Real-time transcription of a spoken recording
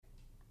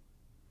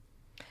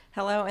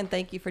Hello, and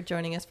thank you for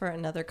joining us for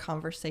another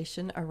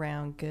conversation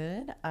around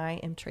good. I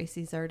am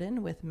Tracy Zerden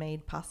with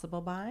Made Possible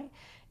By,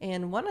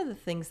 and one of the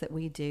things that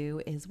we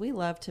do is we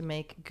love to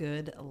make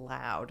good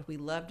loud. We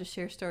love to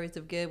share stories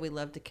of good. We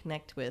love to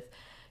connect with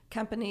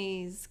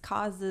companies,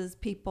 causes,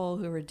 people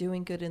who are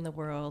doing good in the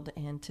world,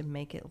 and to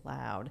make it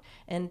loud.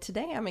 And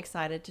today I'm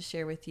excited to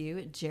share with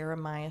you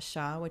Jeremiah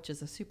Shaw, which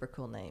is a super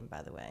cool name,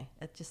 by the way.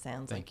 It just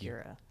sounds like you're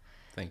a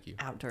Thank you.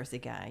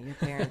 Outdoorsy guy. Your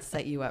parents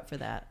set you up for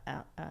that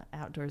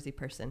outdoorsy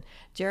person.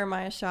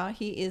 Jeremiah Shaw,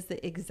 he is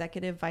the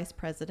Executive Vice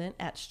President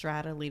at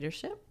Strata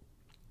Leadership.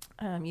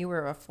 You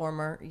were a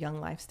former Young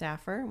Life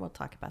staffer, and we'll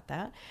talk about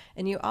that.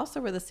 And you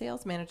also were the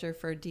sales manager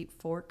for Deep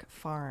Fork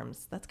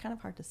Farms. That's kind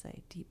of hard to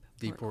say.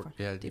 Deep Fork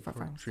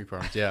Farms. Tree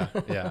Farms. Yeah,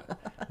 yeah.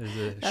 It was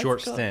a short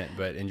stint,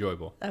 but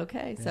enjoyable.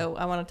 Okay, so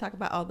I want to talk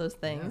about all those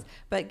things. Yeah.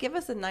 But give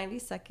us a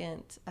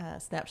 90-second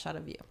snapshot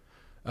of you.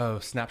 Oh,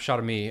 snapshot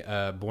of me.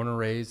 Born and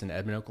raised in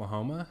Edmond,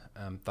 Oklahoma.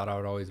 Thought I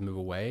would always move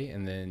away,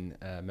 and then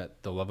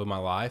met the love of my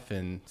life.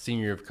 And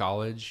senior year of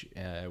college,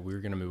 we were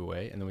going to move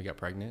away, and then we got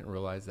pregnant and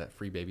realized that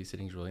free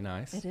babysitting is really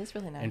nice. It is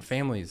really nice. And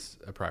family's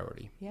a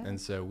priority. Yeah.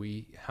 And so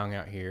we hung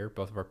out here.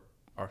 Both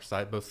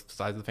sides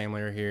of the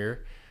family are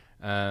here.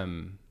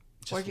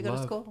 Where'd you go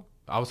to school?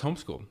 I was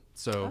homeschooled.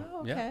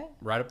 So yeah,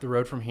 right up the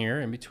road from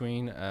here, in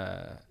between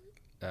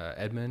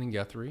Edmond and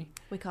Guthrie.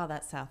 We call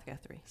that South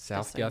Guthrie.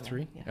 South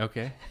Guthrie. You know. Yeah.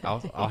 Okay. I'll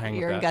hang with that.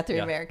 You're in Guthrie,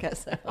 America.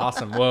 So.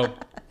 Awesome. Well,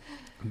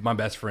 my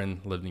best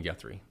friend lived in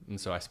Guthrie. And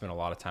so I spent a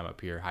lot of time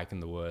up here hiking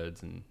the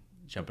woods and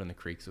jumping in the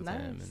creeks with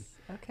him.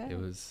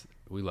 And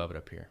we love it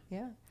up here.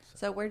 Yeah.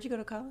 So where'd you go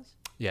to college?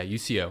 Yeah,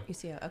 UCO.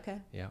 UCO. Okay.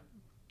 Yeah.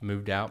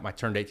 Moved out. I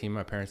turned 18.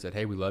 My parents said,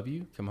 "Hey, we love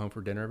you. Come home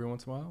for dinner every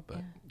once in a while, but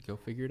go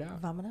figure it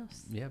out."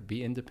 Vamonos. Yeah,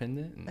 be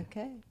independent and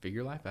figure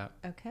your life out.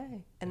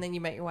 Okay. And then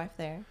you met your wife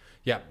there?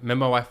 Yeah, met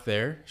my wife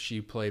there.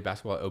 She played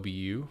basketball at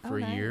OBU for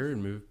a year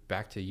and moved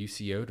back to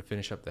UCO to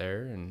finish up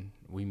there. And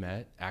we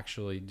met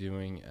actually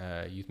doing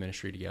youth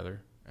ministry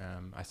together.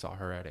 I saw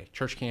her at a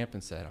church camp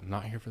and said, "I'm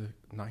not here for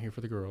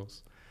the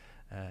girls,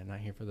 not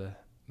here for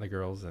the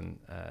girls." And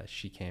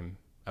she came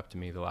up to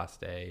me the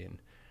last day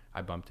and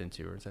I bumped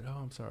into her and said, "Oh,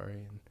 I'm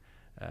sorry."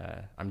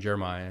 And I'm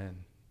Jeremiah,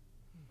 and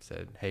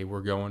said, "Hey,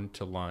 we're going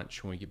to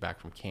lunch when we get back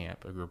from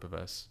camp, a group of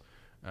us.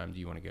 Do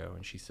you want to go?"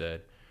 And she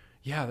said,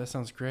 "Yeah, that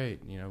sounds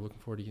great. Looking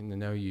forward to getting to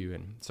know you."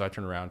 And so I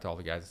turned around to all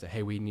the guys and said,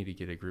 "Hey, we need to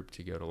get a group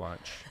to go to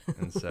lunch."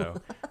 And so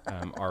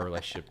our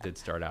relationship did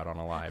start out on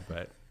a lie,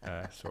 but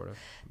sort of.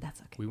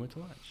 That's okay. We went to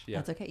lunch. Yeah.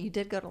 That's okay. You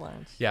did go to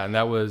lunch. Yeah, and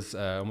that was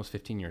almost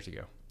 15 years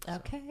ago.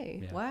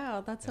 Okay. So,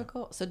 wow, that's so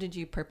cool. So did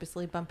you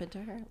purposely bump into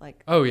her?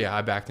 Oh yeah,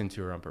 I backed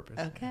into her on purpose.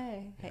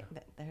 Okay. Hey,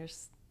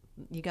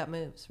 you got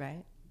moves,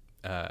 right?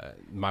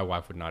 My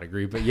wife would not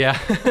agree, but yeah.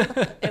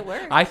 It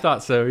worked. I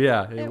thought so.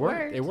 Yeah, it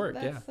worked. It worked.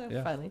 That's so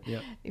funny.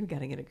 Yeah. You've got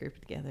to get a group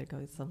together to go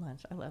eat some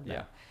lunch. I love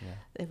that. Yeah.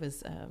 It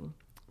was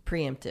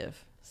preemptive,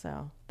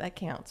 so that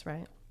counts,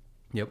 right?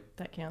 Yep.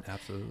 That counts.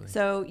 Absolutely.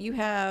 So you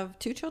have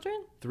two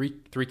children? Three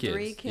kids.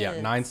 3 kids.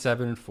 Yeah, 9,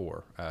 7, and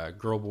 4.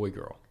 Girl, boy,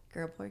 girl.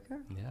 Girl, boy, girl?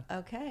 Yeah.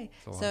 Okay.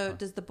 So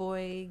does the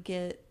boy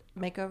get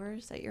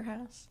makeovers at your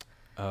house?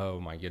 Oh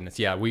my goodness.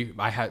 Yeah,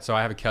 I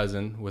have a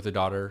cousin with a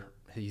daughter.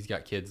 He's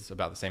got kids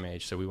about the same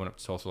age. So we went up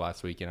to Tulsa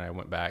last week and I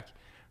went back.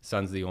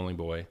 Son's the only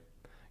boy.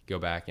 Go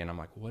back and I'm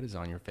like, "What is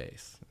on your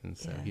face?" And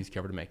so he's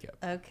covered in makeup.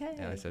 Okay.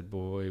 And I said,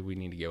 "Boy, we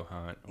need to go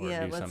hunt or do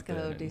let's something."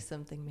 Go do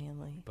something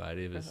manly. But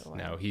it was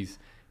he's,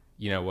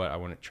 you know what? I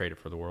wouldn't trade it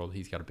for the world.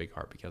 He's got a big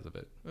heart because of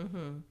it.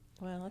 Mm-hmm.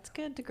 Well, it's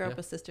good to grow up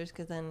with sisters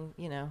because then,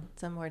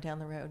 somewhere down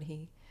the road,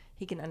 he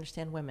can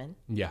understand women.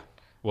 Yeah.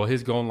 Well,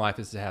 his goal in life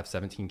is to have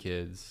 17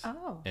 kids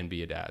and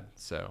be a dad.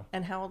 So.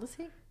 And how old is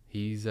he?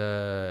 He's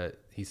 7.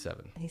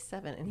 He's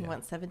 7 and he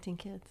wants 17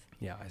 kids.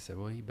 Yeah. I said,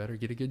 well, you better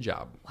get a good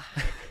job. Wow.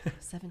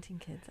 17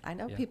 kids. I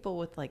know people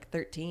with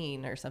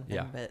 13 or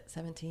something, but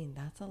 17,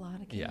 that's a lot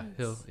of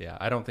kids. Yeah.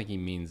 I don't think he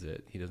means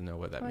it. He doesn't know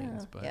what that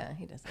means, but yeah,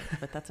 he doesn't,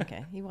 but that's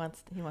okay. He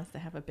wants to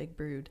have a big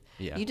brood.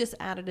 Yeah. You just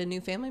added a new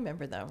family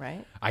member though,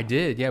 right? I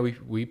did. Yeah.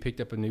 We picked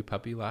up a new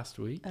puppy last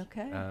week.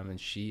 Okay. And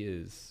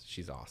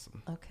she's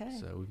awesome. Okay.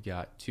 So we've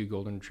got 2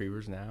 golden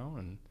retrievers now,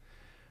 and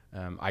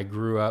I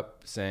grew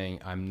up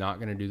saying, I'm not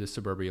going to do the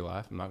suburbia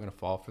life. I'm not going to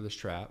fall for this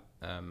trap.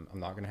 I'm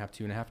not going to have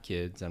 2.5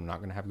 kids. I'm not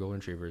going to have golden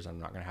retrievers. I'm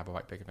not going to have a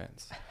white picket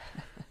fence.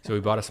 So we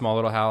bought a small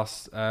little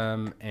house,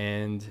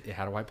 and it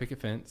had a white picket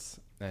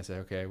fence. And I said,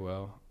 okay,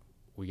 well,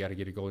 we got to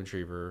get a golden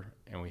retriever.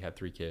 And we had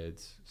 3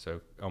 kids,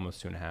 so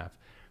almost 2.5.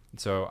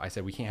 So I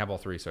said, we can't have all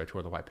 3. So I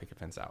tore the white picket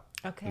fence out.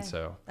 Okay. And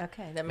so,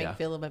 that made you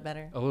feel a little bit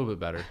better. A little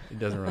bit better. It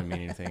doesn't really mean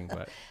anything,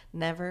 but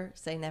never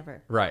say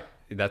never. Right.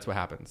 That's what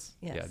happens.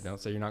 Yes. Yeah. Don't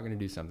say you're not going to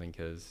do something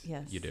because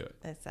you do it.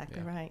 That's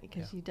exactly right.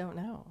 Because you don't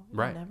know.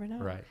 Right. You never know.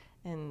 Right.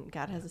 And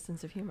God has a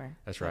sense of humor.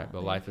 That's right.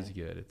 But life is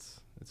good. It's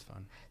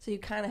fun. So you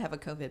kind of have a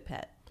COVID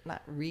pet.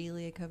 Not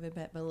really a COVID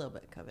pet, but a little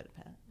bit COVID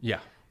pet. Yeah.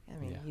 I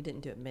mean, you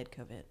didn't do it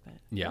mid-COVID, but.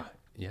 Yeah.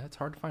 Yeah. It's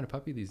hard to find a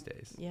puppy these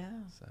days. Yeah.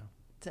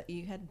 So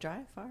you had to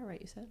drive far, right?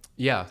 You said?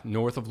 Yeah.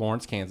 North of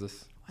Lawrence,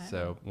 Kansas. Wow.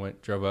 So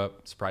drove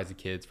up, surprised the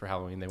kids for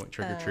Halloween. They went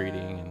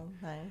trick-or-treating.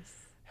 And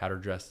nice. had her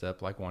dressed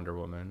up like Wonder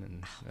Woman,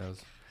 and that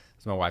was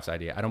my wife's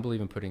idea. I don't believe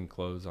in putting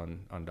clothes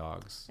on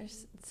dogs.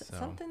 There's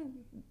something,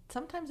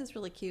 sometimes it's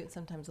really cute,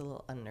 sometimes a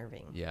little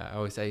unnerving. Yeah, I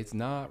always say it's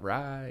not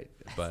right,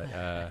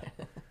 but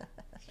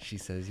she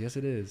says yes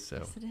it is. So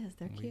yes it is.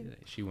 They're cute.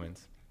 She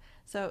wins.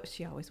 So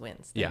she always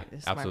wins. Yeah,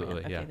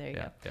 absolutely. Okay, yeah, there you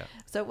yeah, go. Yeah.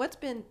 So what's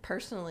been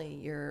personally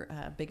your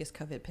biggest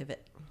COVID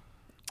pivot?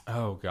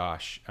 Oh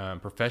gosh,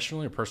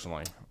 professionally or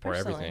personally or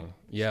everything?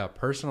 Yeah,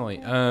 personally.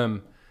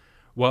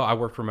 Well, I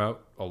work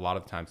remote a lot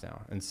of the times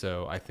now, and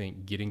so I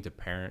think getting to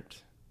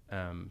parent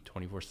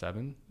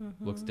 24/7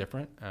 looks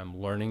different.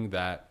 Learning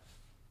that,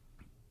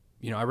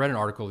 I read an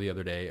article the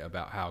other day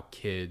about how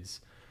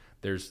kids,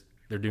 they're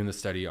doing the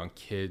study on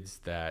kids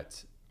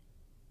that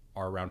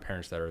are around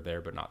parents that are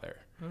there but not there,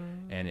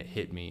 and it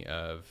hit me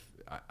of,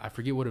 I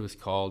forget what it was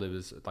called. It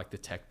was like the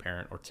tech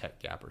parent or tech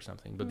gap or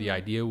something. But the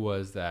idea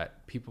was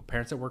that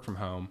parents that work from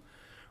home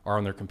are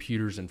on their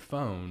computers and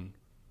phone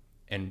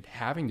and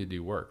having to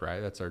do work,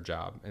 right? That's our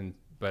job.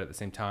 But at the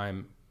same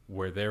time,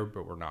 we're there,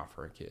 but we're not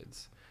for our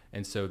kids.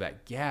 And so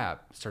that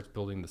gap starts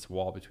building this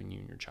wall between you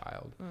and your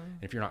child. And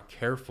if you're not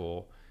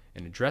careful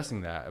in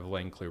addressing that, of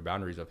laying clear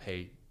boundaries of,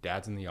 hey,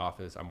 dad's in the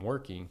office, I'm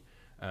working,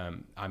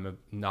 I'm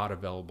not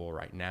available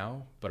right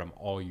now, but I'm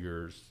all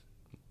yours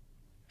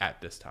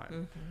at this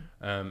time.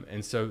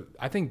 And so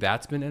I think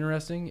that's been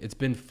interesting. It's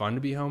been fun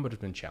to be home, but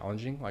it's been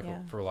challenging,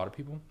 for a lot of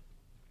people.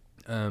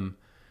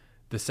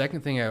 The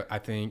second thing I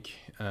think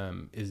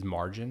is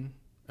margin,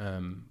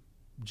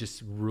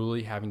 just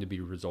really having to be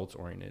results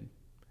oriented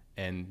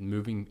and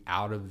moving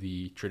out of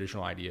the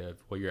traditional idea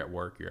of, well, you're at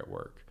work,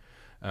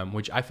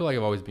 which I feel like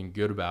I've always been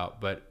good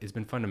about, but it's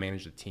been fun to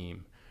manage the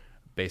team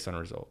based on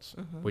results,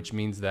 which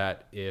means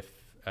that if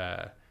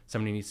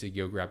somebody needs to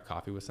go grab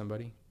coffee with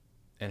somebody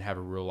and have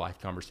a real life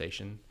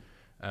conversation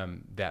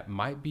that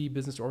might be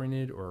business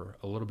oriented or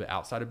a little bit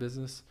outside of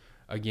business,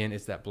 again,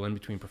 it's that blend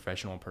between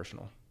professional and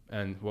personal,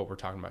 and what we're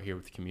talking about here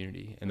with the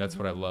community. And that's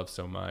what I love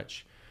so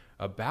much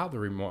about the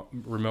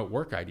remote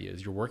work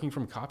ideas. You're working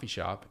from a coffee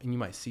shop and you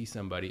might see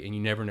somebody and you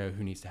never know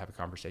who needs to have a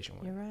conversation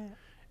with. You're right.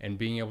 And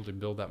being able to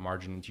build that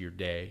margin into your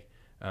day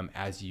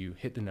as you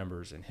hit the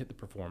numbers and hit the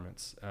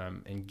performance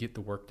and get the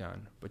work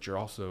done, but you're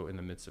also in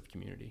the midst of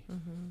community.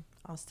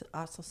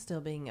 Also still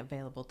being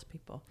available to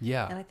people.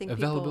 Yeah. And I think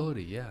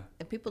availability.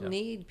 People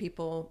need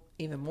people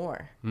even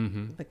more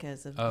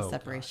because of the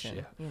separation,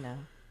 gosh, yeah.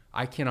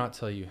 I cannot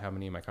tell you how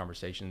many of my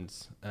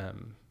conversations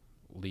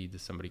lead to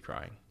somebody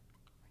crying.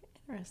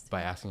 Interesting.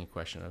 By asking a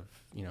question of,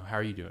 how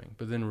are you doing?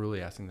 But then really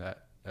asking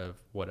that of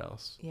what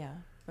else? Yeah,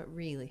 but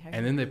really.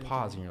 And then they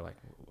pause and you're like,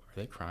 are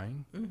they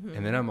crying?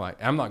 And then I'm like,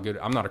 I'm not good.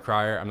 I'm not a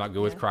crier. I'm not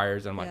good with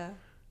criers. And I'm like,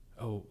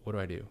 oh, what do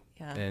I do?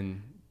 Yeah.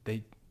 And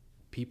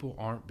people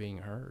aren't being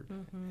heard.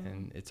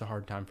 And it's a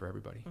hard time for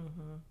everybody.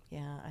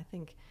 Yeah, I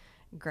think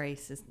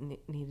grace is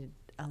needed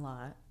a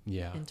lot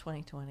in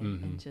 2020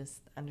 and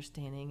just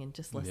understanding and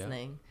just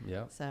listening.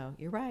 Yeah. So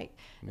you're right.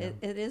 Yeah.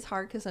 It is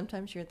hard because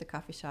sometimes you're at the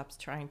coffee shops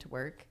trying to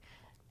work,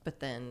 but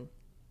then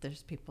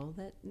there's people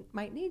that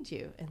might need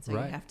you. And so you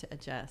have to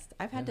adjust.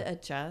 I've had to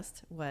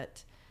adjust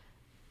what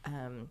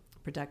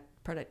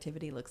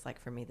productivity looks like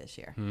for me this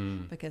year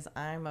because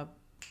I'm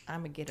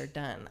a getter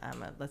done.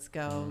 Let's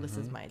go. This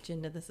is my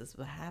agenda. This is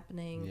what's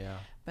happening. Yeah.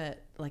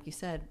 But like you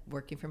said,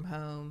 working from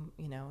home,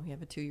 you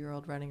have a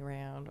 2-year-old running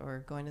around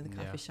or going to the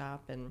coffee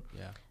shop and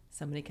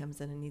somebody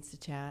comes in and needs to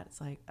chat.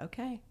 It's like,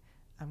 okay,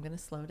 I'm going to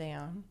slow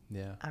down.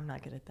 Yeah. I'm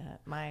not good at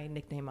that. My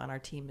nickname on our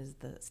team is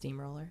the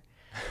steamroller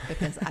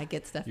because I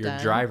get stuff done. You're a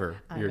driver.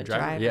 I'm a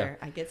driver. Yeah.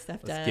 I get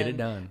stuff done. Let's get it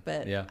done.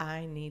 But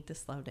I need to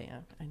slow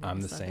down.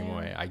 I'm the same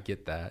way. I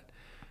get that.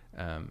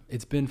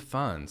 It's been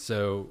fun.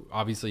 So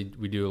obviously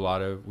we do a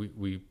lot of,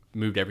 we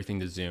moved everything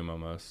to Zoom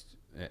almost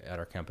at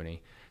our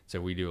company. So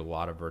we do a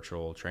lot of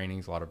virtual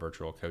trainings, a lot of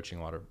virtual coaching,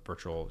 a lot of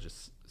virtual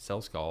just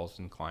sales calls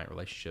and client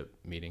relationship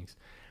meetings.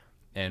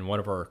 And one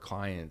of our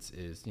clients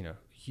is,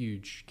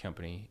 huge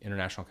company,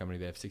 international company.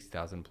 They have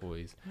 60,000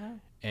 employees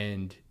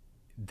and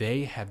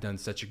they have done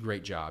such a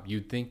great job.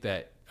 You'd think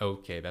that,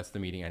 okay, that's the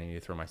meeting I need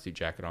to throw my suit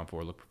jacket on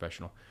for, look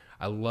professional.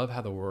 I love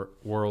how the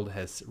world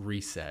has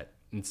reset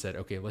and said,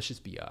 okay, let's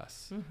just be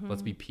us.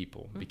 Let's be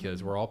people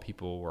because we're all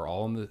people. We're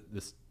all in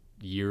this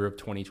year of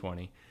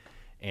 2020.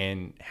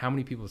 And how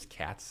many people's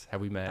cats have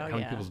we met? How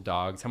many people's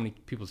dogs? How many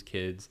people's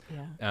kids?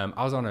 Yeah.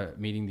 I was on a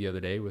meeting the other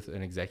day with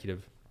an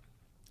executive.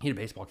 He had a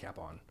baseball cap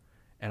on.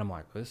 And I'm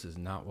like, this is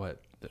not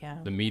what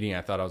the meeting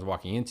I thought I was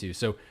walking into.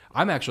 So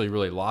I'm actually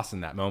really lost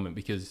in that moment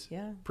because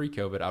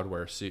pre-COVID, I would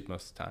wear a suit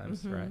most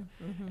times, right?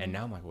 And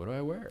now I'm like, what do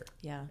I wear?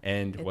 Yeah.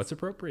 And what's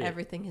appropriate?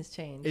 Everything has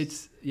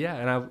changed.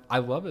 And I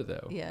love it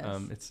though.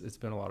 Yes. It's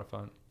been a lot of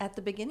fun. At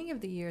the beginning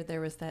of the year,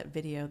 there was that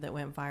video that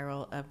went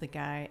viral of the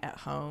guy at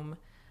home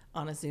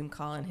on a Zoom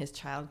call and his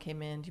child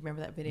came in. Do you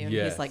remember that video? And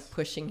Yes. he's like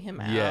pushing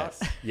him out.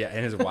 Yes. Yeah.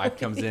 And his wife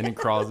comes in and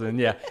crawls in.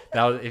 Yeah.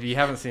 Now, if you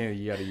haven't seen it,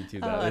 you got to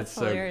YouTube that. That's It's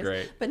so hilarious.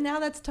 great. But now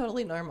that's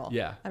totally normal.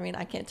 Yeah. I mean,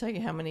 I can't tell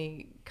you how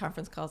many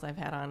conference calls I've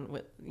had on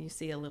with, you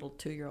see a little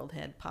 2-year-old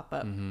head pop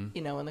up,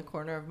 you know, in the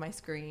corner of my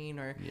screen.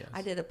 Or Yes.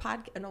 I did a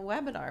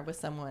webinar with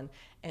someone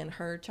and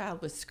her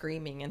child was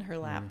screaming in her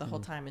lap the whole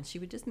time, and she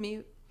would just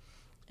mute.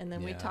 And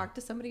then we'd talk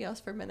to somebody else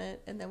for a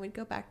minute, and then we'd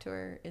go back to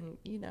her, and,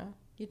 you know,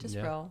 you just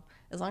roll.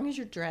 As long as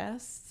you're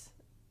dressed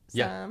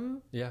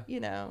some, you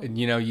know. And,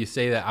 you know, you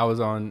say that. I was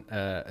on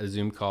a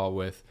Zoom call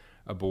with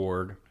a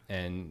board,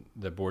 and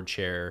the board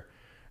chair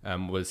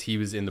he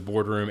was in the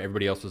boardroom.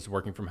 Everybody else was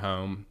working from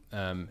home.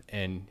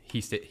 And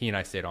he and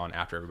I stayed on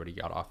after everybody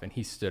got off, and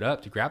he stood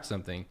up to grab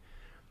something,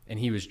 and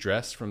he was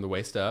dressed from the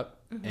waist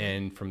up,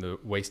 and from the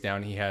waist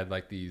down, he had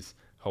like these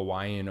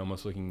Hawaiian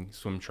almost looking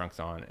swim trunks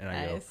on. And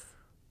I go,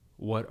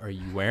 "What are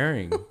you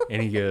wearing?"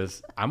 And he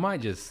goes, "I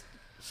might just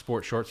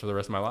sport shorts for the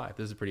rest of my life.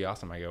 This is pretty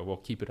awesome." I go, "Well,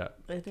 keep it up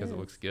because it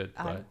looks good."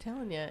 But I'm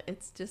telling you,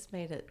 it's just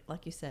made it,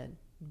 like you said,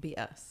 be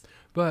us.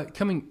 But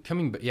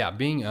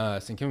being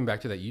us, and coming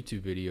back to that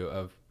YouTube video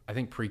of, I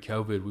think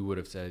pre-COVID, we would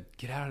have said,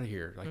 "Get out of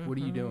here. Like, what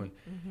are you doing?"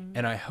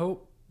 And I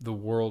hope the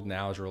world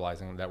now is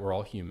realizing that we're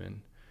all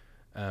human.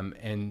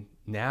 And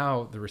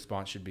now the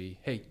response should be,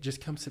 "Hey, just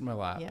come sit in my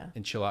lap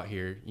and chill out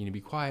here. You need to be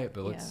quiet,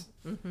 but let's,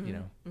 you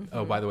know,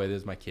 oh, by the way,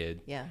 this is my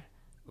kid." Yeah.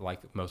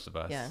 Like most of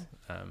us. Yeah.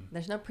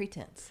 There's no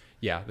pretense.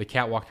 Yeah. The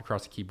cat walked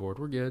across the keyboard.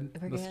 We're good.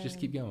 We're Let's good. just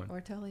keep going. We're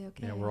totally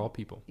okay. Yeah. We're all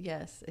people.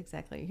 Yes,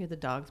 exactly. You hear the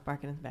dogs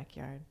barking in the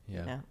backyard. Yeah.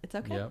 You know, it's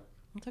okay. Yeah.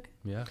 It's okay.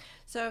 Yeah.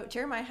 So,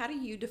 Jeremiah, how do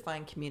you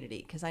define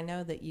community? Because I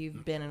know that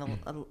you've been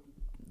in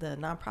the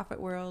nonprofit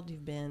world,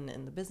 you've been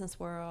in the business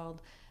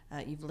world,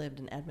 you've lived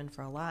in Edmond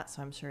for a lot,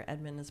 so I'm sure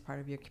Edmond is part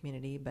of your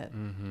community. But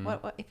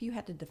what if you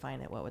had to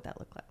define it, what would that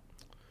look like?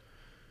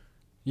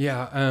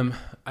 Yeah,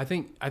 I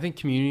think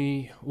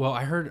community. Well,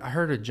 I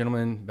heard a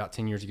gentleman about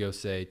 10 years ago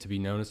say, "To be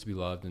known is to be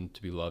loved, and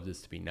to be loved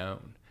is to be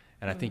known."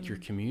 And I think your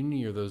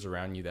community are those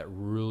around you that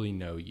really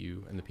know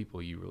you and the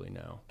people you really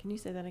know. Can you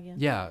say that again?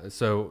 Yeah.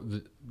 So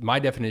my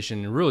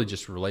definition, really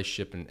just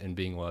relationship and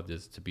being loved,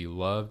 is to be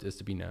loved is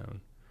to be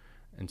known,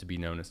 and to be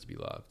known is to be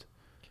loved.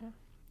 Okay.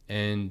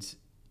 And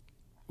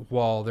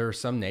while there are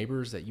some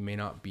neighbors that you may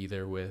not be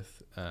there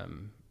with,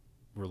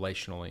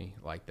 relationally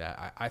like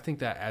that, I think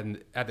that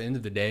at the end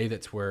of the day,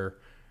 that's where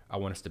I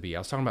want us to be. I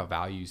was talking about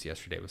values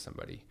yesterday with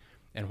somebody,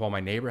 and while my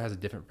neighbor has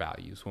different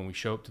values, when we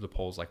show up to the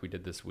polls like we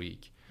did this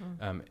week,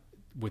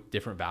 with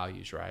different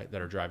values, right,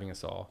 that are driving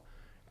us all,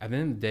 at the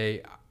end of the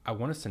day, I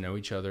want us to know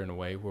each other in a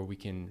way where we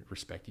can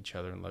respect each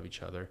other and love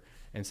each other,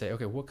 and say,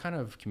 okay, what kind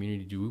of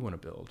community do we want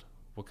to build?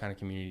 What kind of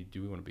community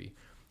do we want to be?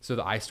 So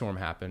the ice storm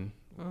happened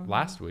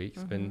last week.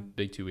 It's been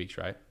big 2 weeks,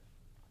 right?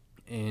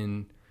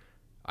 And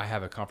I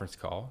have a conference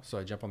call. So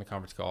I jump on the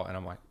conference call, and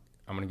I'm like,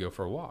 I'm going to go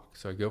for a walk.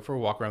 So I go for a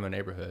walk around the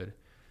neighborhood,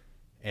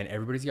 and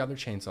everybody's got their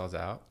chainsaws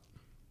out,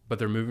 but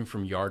they're moving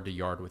from yard to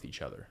yard with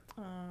each other.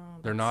 Oh,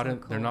 they're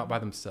not they're not by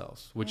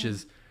themselves, which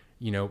is,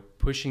 you know,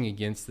 pushing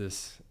against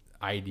this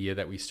idea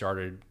that we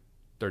started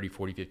 30,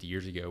 40, 50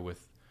 years ago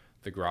with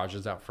the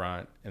garages out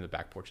front and the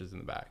back porches in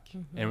the back.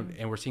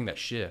 And we're seeing that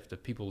shift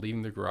of people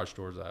leaving their garage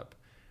doors up.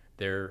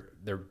 They're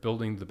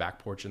building the back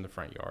porch in the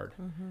front yard.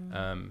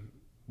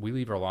 We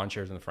leave our lawn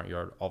chairs in the front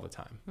yard all the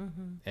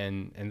time.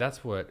 And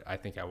that's what I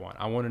think I want.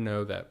 I want to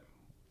know that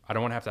I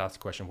don't want to have to ask the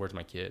question, "Where's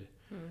my kid?"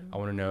 I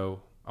want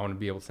to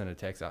be able to send a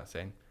text out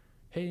saying,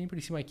 "Hey,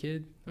 anybody see my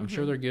kid? I'm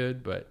sure they're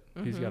good, but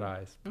who's got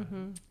eyes?"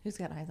 Who's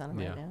got eyes on them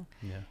right now?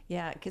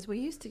 Yeah, because we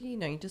used to, you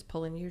know, you just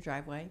pull into your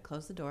driveway,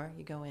 close the door,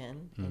 you go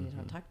in, and you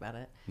don't talk about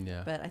it.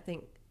 Yeah. But I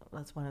think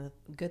that's one of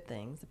the good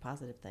things, the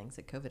positive things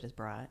that COVID has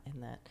brought,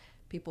 in that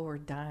people were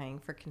dying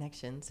for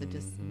connection. So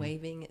just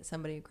waving at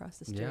somebody across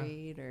the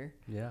street, or,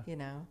 you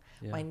know,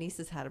 my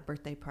nieces had a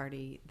birthday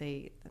party.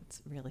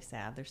 That's really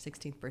sad. Their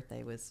 16th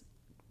birthday was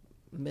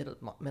middle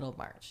of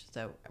March,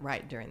 so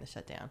right during the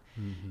shutdown.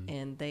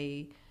 And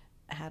they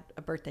had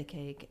a birthday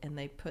cake, and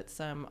they put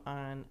some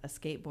on a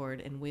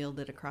skateboard and wheeled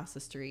it across the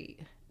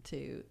street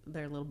to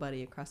their little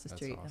buddy across the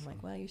street. Awesome. I'm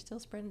like, well, you're still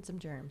spreading some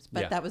germs,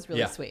 but that was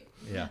really sweet.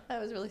 That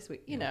was really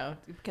sweet, you know,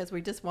 because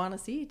we just want to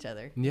see each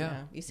other. You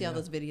know? You see all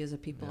those videos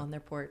of people on their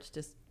porch,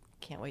 just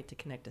can't wait to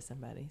connect to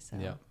somebody.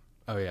 So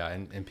Oh yeah.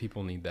 And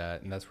people need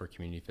that, and that's where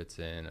community fits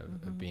in,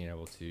 of being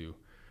able to,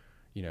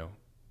 you know,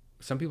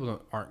 some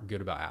people aren't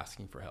good about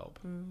asking for help.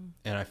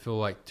 And I feel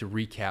like, to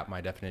recap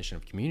my definition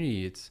of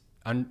community, it's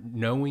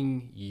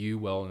knowing you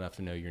well enough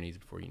to know your needs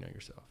before you know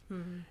yourself,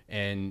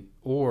 and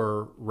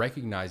or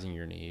recognizing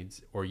your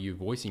needs, or you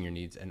voicing your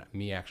needs, and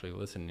me actually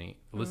listening.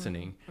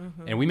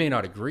 And we may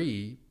not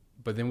agree,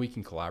 but then we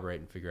can collaborate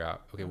and figure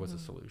out, okay, what's the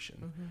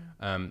solution,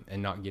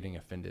 and not getting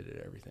offended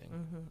at everything.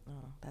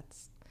 Oh,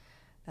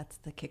 that's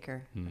the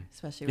kicker,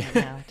 especially right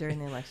now during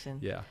the election.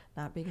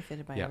 Not being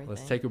offended by everything.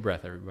 Let's take a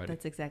breath, everybody.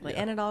 That's exactly.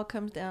 And it all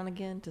comes down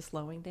again to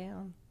slowing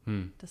down,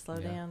 to slow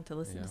down, to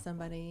listen to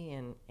somebody,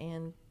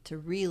 and to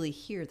really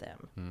hear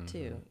them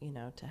too, you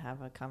know, to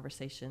have a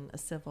conversation, a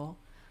civil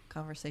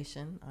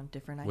conversation on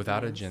different ideas.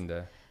 Without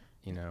agenda.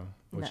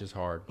 which is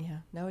hard. Yeah.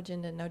 No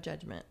agenda, no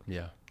judgment.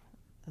 Yeah.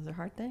 Those are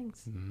hard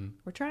things. Mm-hmm.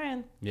 We're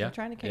trying. Yeah. We're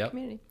trying to create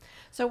community.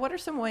 So what are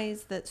some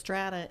ways that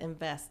Strata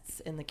invests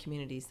in the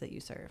communities that you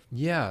serve?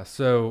 Yeah.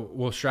 So,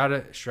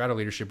 Strata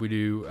Leadership, we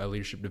do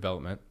leadership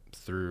development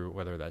through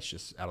whether that's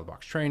just out of the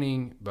box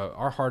training, but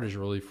our heart is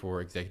really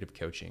for executive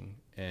coaching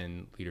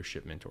and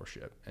leadership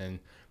mentorship. And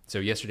so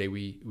yesterday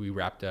we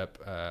wrapped up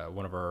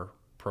one of our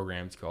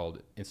programs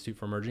called Institute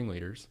for Emerging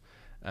Leaders.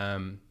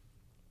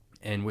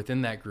 And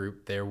within that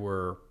group, there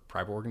were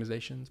private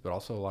organizations, but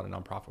also a lot of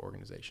nonprofit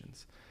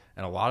organizations.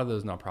 And a lot of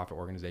those nonprofit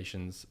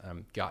organizations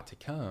got to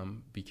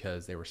come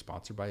because they were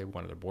sponsored by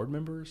one of their board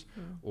members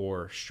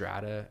or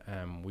Strata.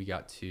 We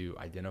got to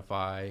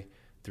identify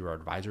through our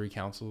advisory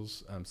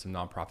councils some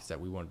nonprofits that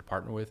we wanted to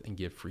partner with and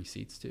give free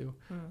seats to.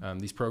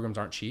 These programs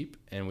aren't cheap,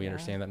 and we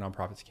understand that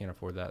nonprofits can't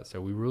afford that.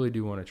 So we really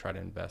do want to try to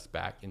invest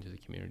back into the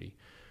community.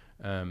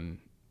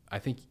 I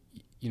think,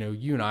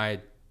 you and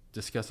I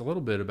discussed a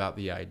little bit about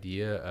the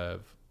idea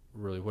of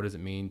really what does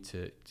it mean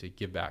to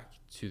give back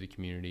to the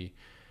community.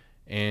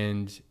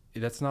 And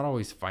that's not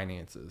always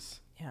finances,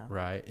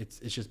 right? It's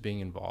just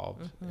being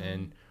involved.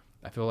 And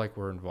I feel like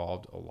we're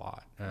involved a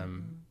lot.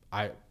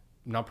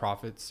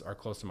 Nonprofits are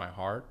close to my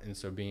heart. And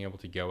so being able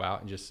to go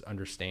out and just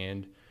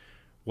understand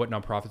what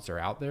nonprofits are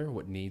out there,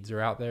 what needs are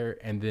out there.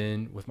 And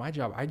then with my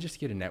job, I just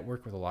get to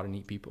network with a lot of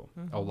neat people,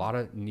 a lot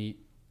of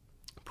neat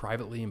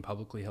privately and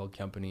publicly held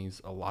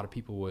companies, a lot of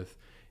people with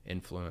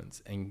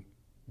influence, and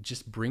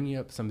just bringing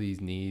up some of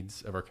these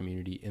needs of our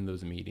community in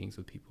those meetings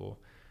with people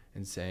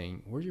and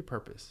saying, where's your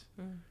purpose?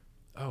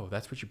 Oh,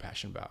 that's what you're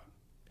passionate about.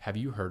 Have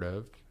you heard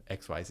of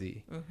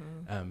XYZ?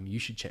 You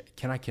should check.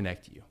 Can I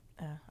connect you?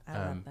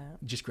 I love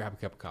that. Just grab a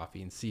cup of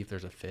coffee and see if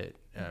there's a fit.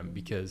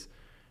 Because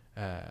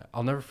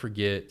I'll never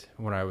forget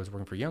when I was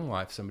working for Young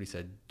Life, somebody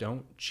said,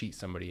 don't cheat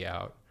somebody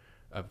out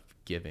of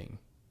giving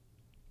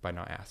by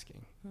not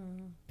asking.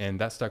 And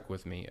that stuck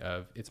with me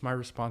of it's my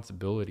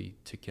responsibility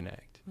to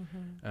connect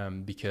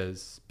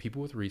because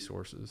people with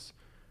resources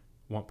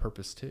want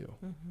purpose too.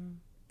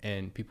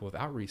 And people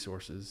without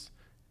resources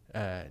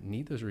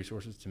need those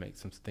resources to make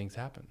some things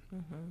happen.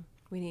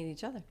 We need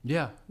each other.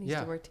 Yeah. We need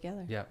to work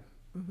together. Yeah.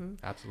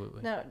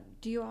 Absolutely. Now,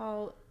 do you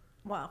all,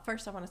 well,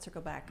 first I want to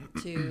circle back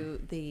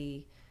to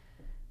the...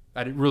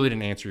 I really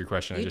didn't answer your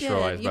question. I just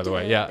realized, by the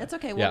way. Yeah. That's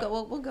okay.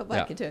 We'll go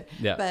back into it.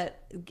 Yeah.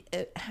 But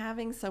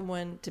having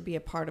someone to be a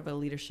part of a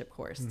leadership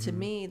course, to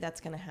me,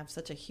 that's going to have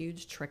such a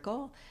huge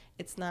trickle.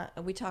 It's not,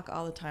 we talk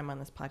all the time on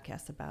this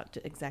podcast about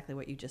exactly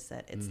what you just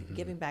said. It's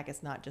giving back.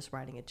 It's not just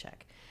writing a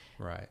check.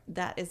 Right.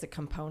 That is a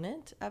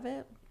component of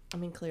it. I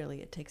mean,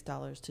 clearly it takes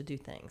dollars to do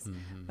things,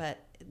 but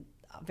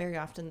very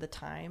often the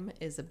time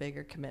is a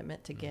bigger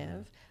commitment to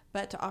give.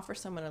 But to offer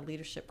someone a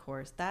leadership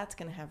course, that's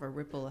going to have a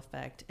ripple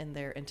effect in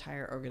their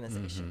entire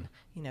organization.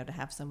 To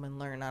have someone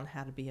learn on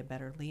how to be a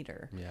better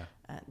leader. Yeah,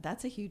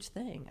 that's a huge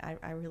thing.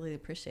 I really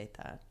appreciate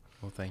that.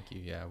 Well, thank you.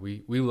 Yeah,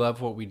 we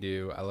love what we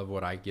do. I love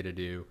what I get to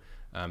do.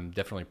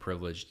 Definitely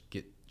privileged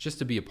just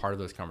to be a part of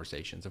those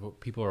conversations of what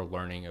people are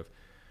learning of.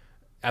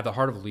 At the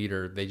heart of a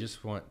leader, they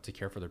just want to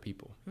care for their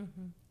people.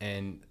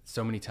 And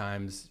so many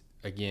times,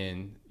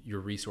 again, your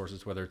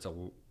resources, whether it's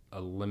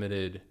a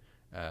limited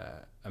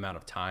amount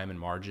of time and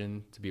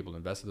margin to be able to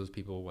invest in those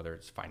people, whether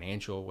it's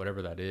financial,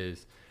 whatever that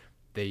is,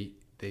 they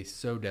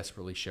so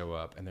desperately show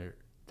up, and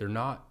they're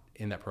not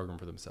in that program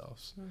for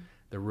themselves.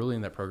 They're really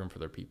in that program for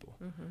their people.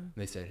 And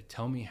they say,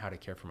 tell me how to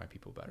care for my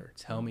people better.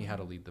 Tell me how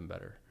to lead them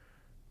better.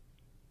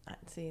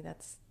 See,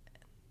 that's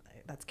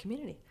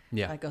community.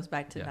 Yeah. It goes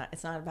back to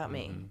it's not about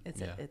me.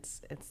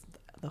 It's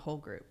the whole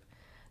group.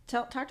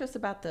 Talk to us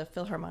about the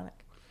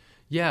Philharmonic.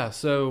 Yeah.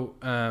 So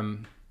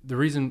the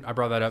reason I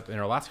brought that up in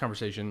our last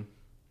conversation,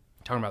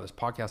 talking about this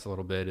podcast a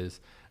little bit,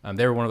 is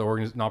they were one of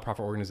the nonprofit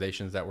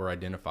organizations that were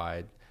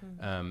identified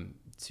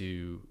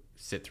to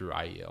sit through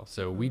IEL.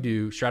 So we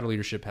do, Strata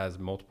Leadership has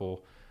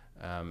multiple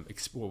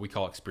what we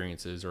call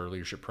experiences or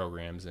leadership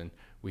programs, and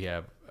we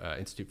have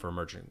Institute for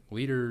Emerging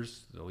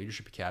Leaders, the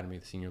Leadership Academy,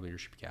 the Senior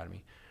Leadership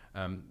Academy,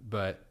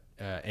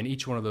 and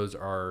each one of those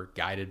are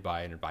guided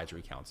by an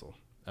advisory council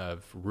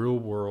of real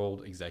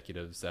world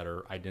executives that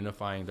are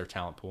identifying their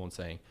talent pool and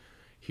saying,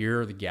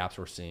 here are the gaps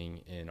we're seeing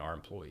in our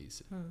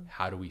employees.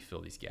 How do we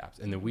fill these gaps?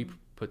 And then we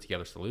put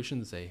together solutions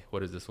and say,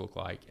 what does this look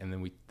like? And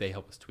then they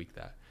help us tweak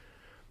that.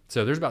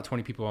 So there's about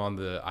 20 people on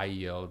the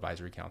IEL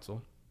Advisory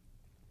Council.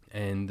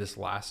 And this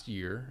last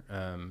year,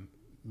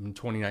 in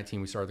 2019,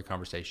 we started the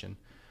conversation,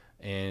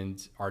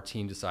 and our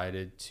team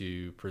decided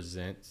to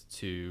present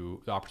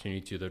to the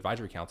opportunity to the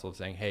Advisory Council of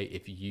saying, hey,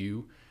 if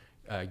you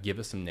give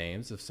us some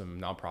names of some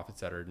nonprofits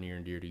that are near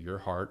and dear to your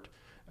heart,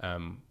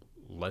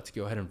 let's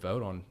go ahead and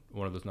vote on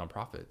one of those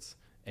nonprofits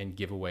and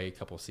give away a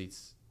couple of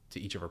seats to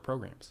each of our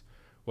programs.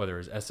 Whether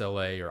it's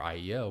SLA or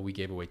IEL, we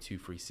gave away 2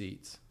 free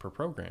seats per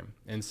program.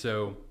 And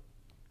so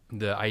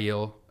the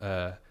IEL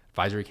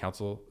Advisory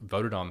Council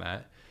voted on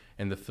that,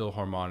 and the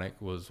Philharmonic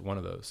was one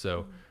of those.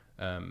 So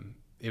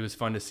it was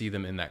fun to see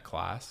them in that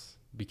class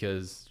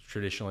because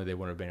traditionally they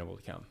wouldn't have been able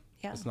to come.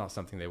 Yeah. It's not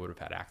something they would have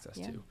had access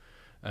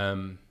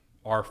to.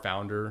 our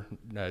founder,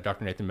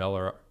 Dr. Nathan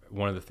Miller,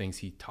 one of the things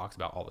he talks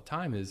about all the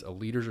time is a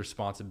leader's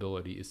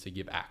responsibility is to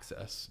give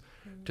access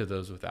to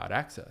those without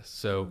access.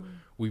 So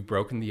we've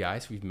broken the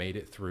ice. We've made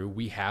it through.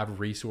 We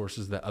have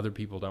resources that other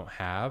people don't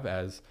have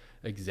as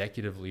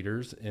executive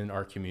leaders in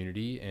our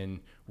community, and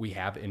we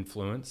have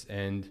influence.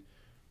 And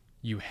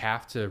you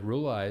have to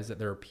realize that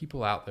there are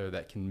people out there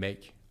that can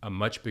make a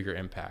much bigger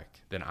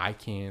impact than I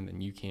can, than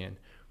you can,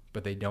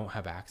 but they don't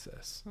have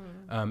access.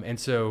 And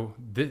so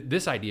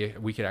this idea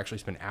we could actually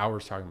spend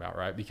hours talking about,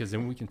 right? Because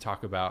then we can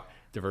talk about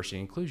diversity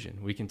and inclusion.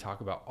 We can talk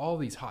about all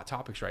these hot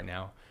topics right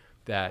now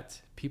that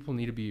people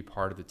need to be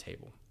part of the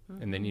table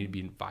and they need to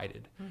be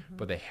invited,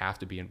 but they have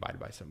to be invited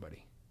by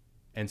somebody.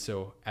 And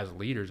so as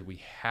leaders,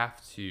 we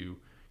have to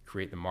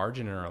create the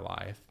margin in our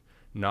life,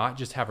 not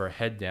just have our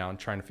head down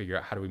trying to figure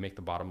out how do we make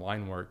the bottom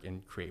line work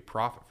and create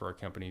profit for our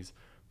companies,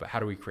 but how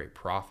do we create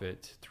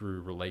profit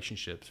through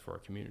relationships for our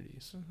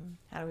communities?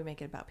 How do we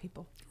make it about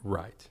people?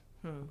 Right.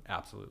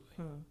 Absolutely.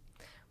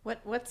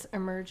 What's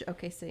Emerge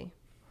OKC?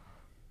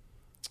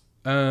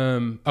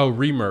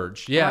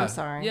 Remerge. Yeah. Oh, I'm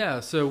sorry. Yeah.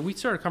 So we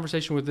started a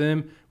conversation with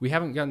them. We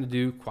haven't gotten to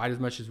do quite as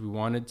much as we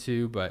wanted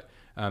to, but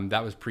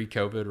that was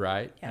pre-COVID,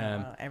 right?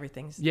 Yeah,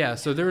 everything's... Yeah.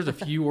 So there was a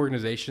few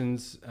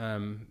organizations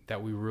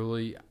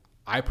that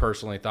I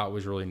personally thought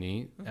was really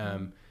neat.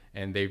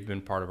 And they've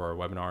been part of our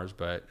webinars,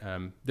 but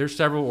there's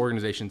several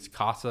organizations.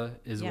 CASA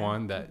is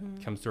one that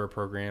comes to our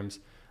programs.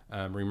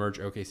 Remerge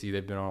OKC,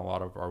 they've been on a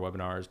lot of our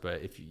webinars,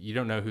 but if you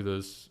don't know who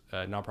those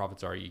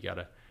nonprofits are, you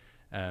gotta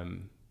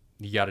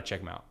check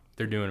them out.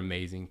 They're doing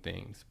amazing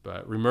things.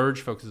 But Remerge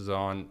focuses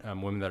on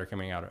women that are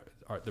coming out of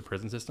the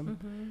prison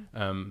system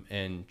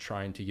and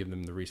trying to give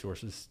them the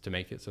resources to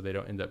make it so they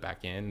don't end up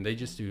back in. And they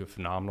just do a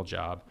phenomenal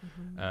job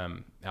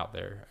out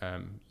there.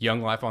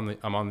 Young Life,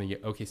 I'm on the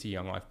OKC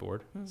Young Life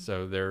board,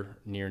 so they're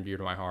near and dear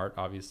to my heart,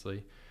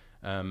 obviously.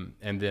 And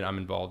then I'm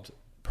involved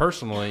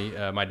personally.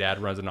 My dad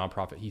runs a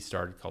nonprofit he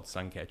started called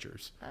Sun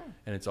Catchers,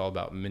 and it's all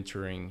about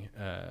mentoring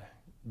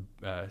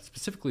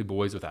specifically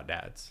boys without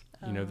dads.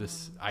 You know,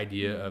 this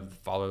idea of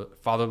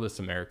fatherless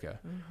America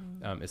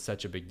is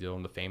such a big deal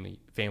in the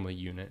family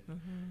unit.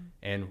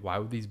 And why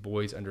would these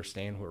boys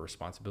understand what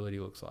responsibility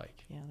looks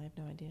like? Yeah, they have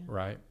no idea.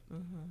 Right.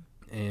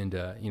 And,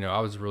 I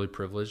was really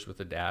privileged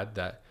with a dad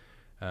that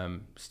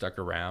stuck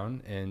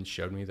around and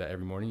showed me that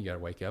every morning you got to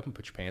wake up and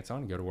put your pants on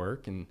and go to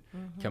work and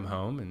come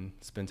home and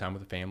spend time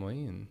with the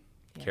family and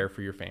care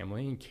for your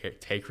family and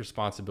take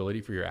responsibility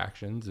for your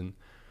actions. And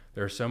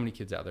there are so many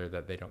kids out there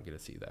that they don't get to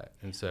see that.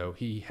 And so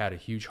he had a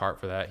huge heart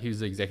for that. He was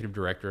the executive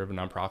director of a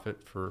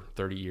nonprofit for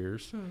 30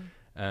 years.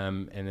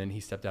 And then he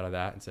stepped out of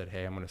that and said,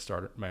 hey, I'm going to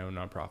start my own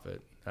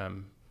nonprofit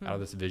out of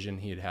this vision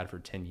he had for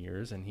 10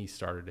 years, and he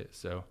started it.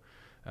 So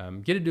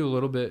get to do a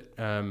little bit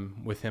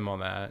with him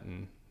on that.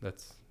 And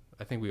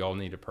I think we all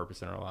need a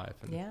purpose in our life.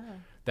 And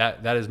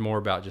that is more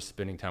about just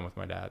spending time with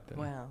my dad.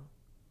 Well,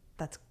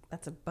 that's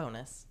a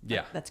bonus.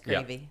 Yeah. That's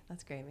gravy. Yeah.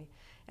 That's gravy.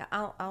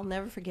 I'll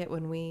never forget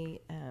when we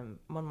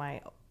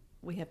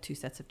have two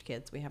sets of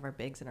kids. We have our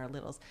bigs and our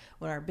littles.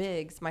 When our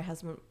bigs, my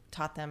husband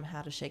taught them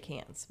how to shake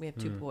hands. We have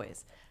two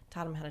boys,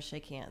 taught them how to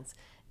shake hands.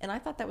 And I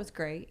thought that was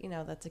great.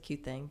 That's a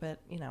cute thing, but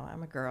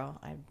I'm a girl.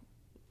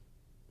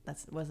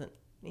 Wasn't,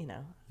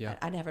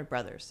 I'd have a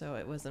brother, so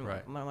it wasn't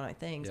one of my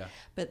things. Yeah.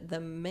 But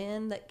the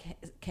men that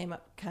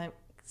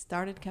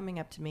started coming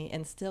up to me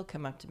and still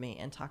come up to me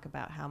and talk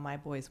about how my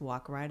boys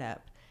walk right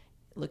up,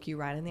 look you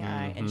right in the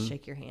eye and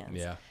shake your hands.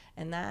 Yeah.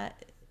 And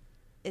that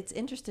it's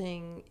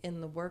interesting in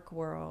the work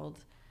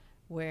world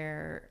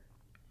where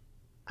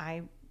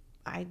I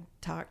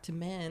talk to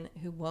men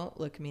who won't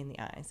look me in the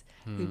eyes,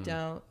 who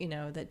don't,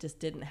 that just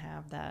didn't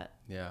have that.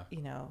 Yeah.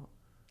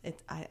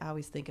 I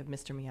always think of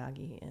Mr.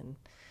 Miyagi and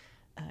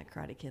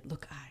Karate Kid.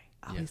 Look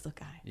eye, always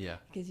look eye. Yeah.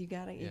 Because you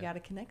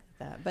gotta connect with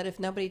that. But if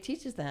nobody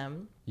teaches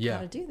them how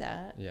to do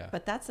that,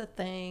 but that's a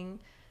thing.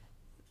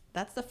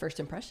 That's the first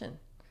impression.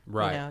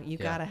 Right. You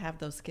got to have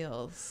those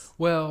skills.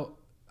 Well,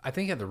 I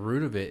think at the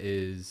root of it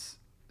is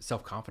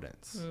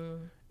self-confidence.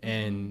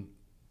 And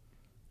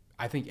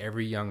I think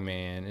every young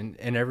man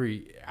and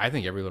every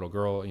little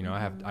girl, I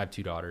have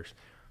two daughters.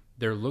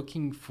 They're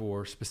looking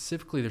for,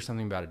 specifically, there's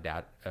something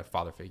about a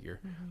father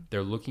figure.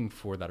 They're looking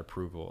for that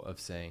approval of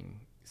saying,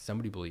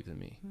 somebody believes in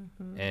me.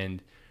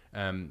 And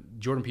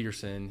Jordan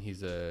Peterson,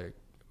 he's a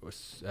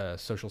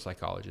social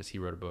psychologist. He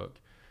wrote a book,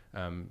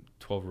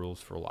 12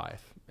 Rules for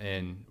Life.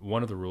 And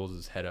one of the rules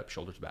is head up,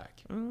 shoulders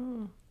back.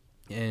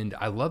 And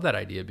I love that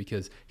idea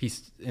because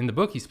in the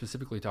book, he's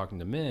specifically talking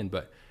to men,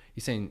 but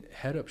he's saying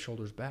head up,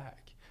 shoulders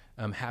back.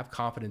 Have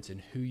confidence in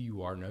who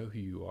you are, know who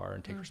you are,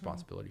 and take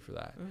responsibility for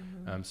that.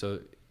 So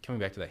coming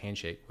back to that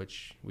handshake,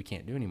 which we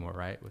can't do anymore,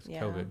 right, with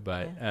COVID,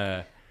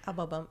 but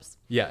elbow bumps.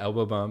 Yeah,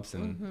 elbow bumps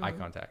and eye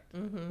contact.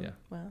 Yeah.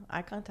 Well,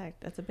 eye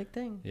contact, that's a big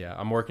thing. Yeah,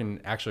 I'm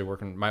actually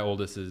working. My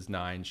oldest is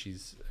 9.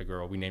 She's a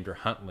girl. We named her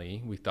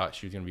Huntley. We thought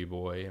she was going to be a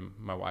boy, and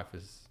my wife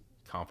is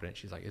confident.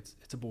 She's like, it's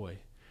a boy.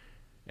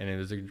 And it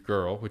was a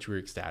girl, which we were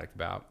ecstatic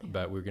about,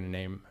 but we were going to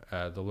name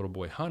the little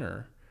boy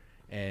Hunter.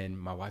 And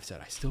my wife said,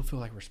 I still feel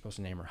like we're supposed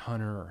to name her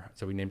Hunter.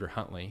 So we named her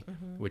Huntley,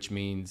 which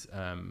means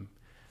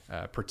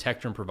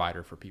protector and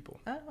provider for people.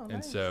 Oh, and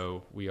nice.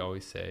 so we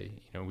always say,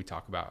 we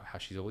talk about how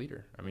she's a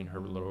leader. I mean, her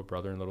little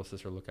brother and little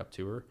sister look up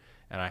to her,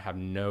 and I have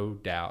no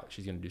doubt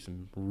she's going to do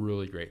some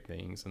really great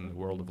things in the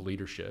world of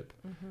leadership,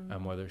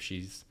 whether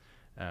she's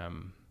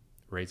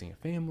raising a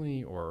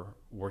family or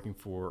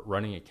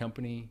running a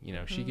company.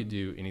 She could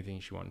do anything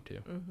she wanted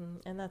to.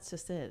 And that's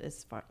just it.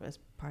 It's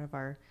part of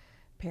our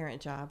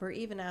parent job, or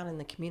even out in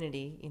the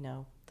community,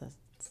 the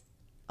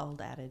old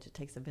adage, it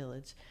takes a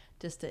village,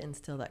 just to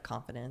instill that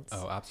confidence.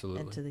 Oh,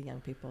 absolutely. Into the young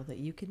people that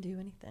you can do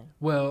anything.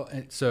 Well,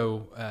 and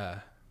so,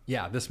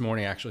 this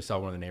morning I actually saw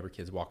one of the neighbor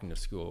kids walking to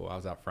school. I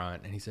was out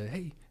front, and he said,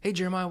 hey,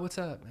 Jeremiah, what's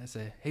up? And I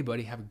said, hey,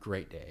 buddy, have a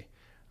great day.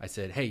 I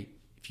said, hey,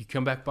 if you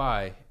come back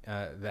by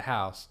the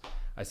house,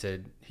 I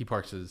said, he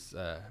parks his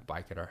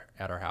bike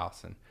at our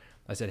house. And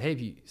I said, hey, if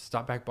you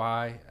stop back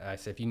by, I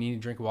said, if you need a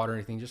drink of water or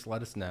anything, just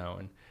let us know.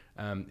 And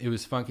it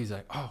was fun. He's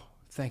like, oh,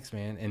 thanks,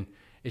 man. And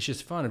it's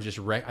just fun of just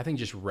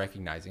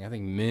recognizing. I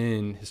think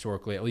men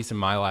historically, at least in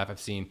my life,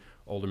 I've seen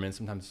older men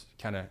sometimes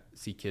kind of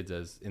see kids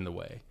as in the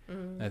way.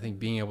 And I think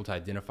being able to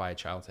identify a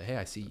child and say, hey,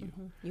 I see you.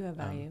 You have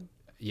value.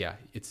 Yeah,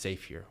 it's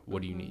safe here.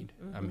 What do you need?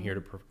 I'm here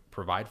to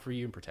provide for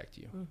you and protect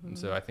you. And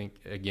so I think,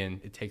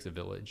 again, it takes a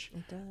village.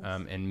 It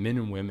does. And men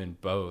and women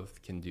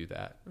both can do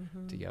that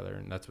together.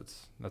 And that's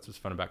what's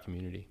fun about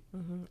community.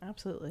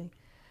 Absolutely.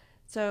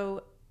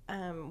 So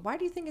why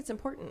do you think it's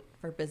important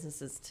for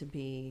businesses to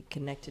be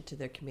connected to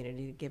their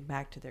community, to give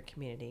back to their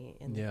community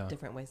in the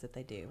different ways that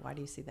they do? Why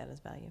do you see that as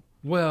value?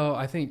 Well,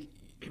 I think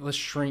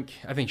shrink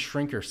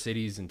our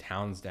cities and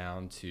towns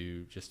down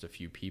to just a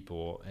few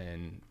people.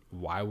 And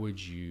why would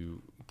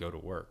you go to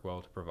work?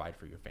 Well, to provide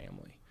for your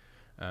family.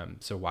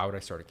 So why would I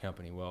start a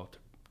company? Well,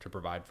 to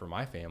provide for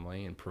my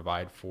family and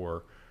provide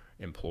for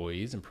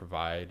employees and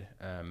provide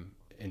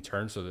in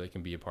turn so that they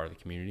can be a part of the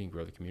community and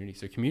grow the community.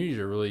 So communities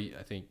are really,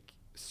 I think,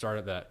 start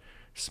at that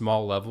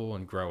small level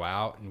and grow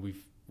out. And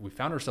we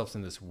found ourselves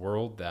in this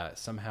world that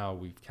somehow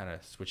we've kind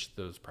of switched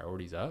those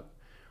priorities up.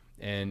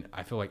 And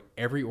I feel like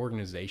every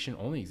organization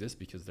only exists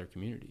because of their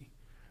community.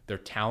 Their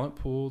talent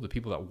pool, the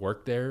people that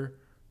work there,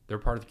 they're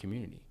part of the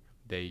community.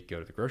 They go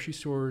to the grocery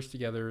stores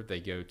together.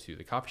 They go to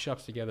the coffee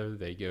shops together.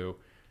 They go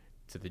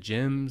to the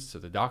gyms, to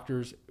the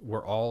doctors.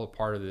 We're all a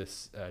part of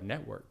this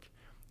network.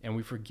 And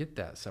we forget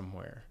that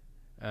somewhere.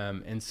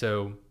 And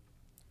so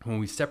when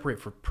we separate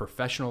for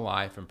professional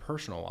life and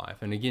personal life,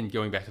 and again,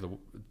 going back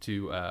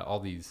to all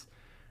these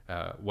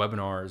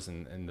webinars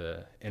and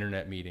the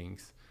internet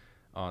meetings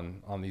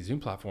on these Zoom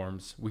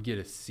platforms, we get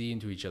to see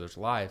into each other's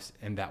lives,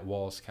 and that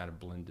wall's kind of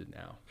blended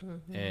now.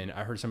 And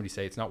I heard somebody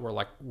say it's not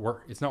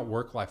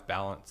work-life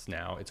balance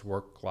now, it's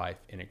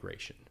work-life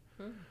integration.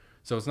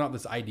 So it's not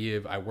this idea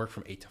of I work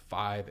from 8 to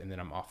 5 and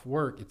then I'm off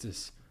work. It's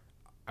this,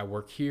 I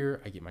work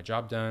here, I get my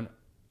job done,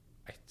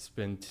 I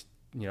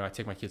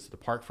take my kids to the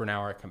park for an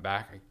hour, I come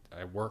back,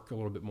 I work a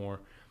little bit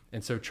more.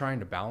 And so trying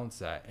to balance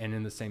that, and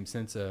in the same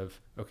sense of,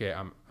 okay,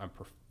 I'm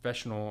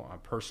professional, I'm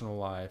personal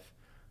life,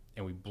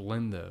 and we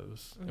blend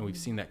those, and we've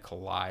seen that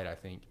collide, I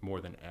think,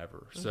 more than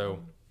ever. So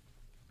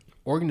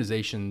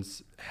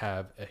organizations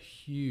have a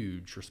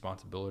huge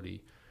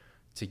responsibility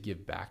to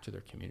give back to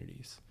their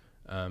communities.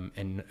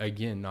 And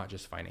again, not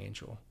just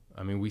financial.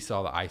 I mean, we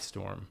saw the ice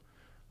storm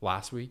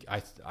last week.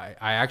 I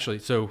actually,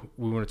 so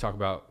we want to talk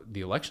about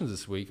the elections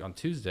this week on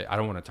Tuesday. I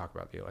don't want to talk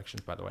about the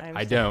elections, by the way.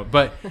 I don't.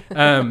 But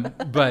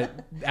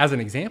as an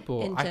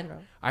example, in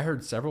general, I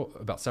heard several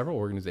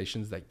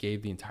organizations that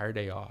gave the entire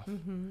day off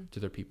to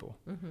their people.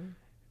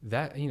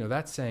 That,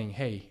 that's saying,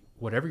 hey,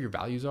 whatever your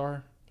values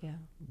are,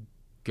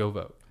 go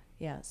vote.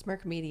 Yeah,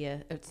 Smirk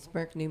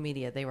New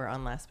Media, they were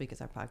on last week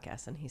as our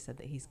podcast, and he said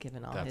that he's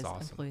given all his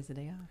employees a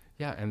day off.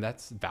 Yeah, and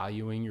that's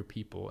valuing your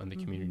people and the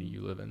community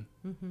you live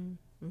in.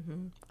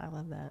 I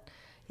love that.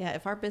 Yeah,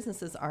 if our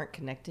businesses aren't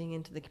connecting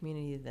into the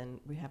community, then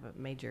we have a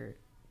major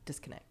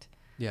disconnect.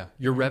 Yeah,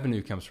 your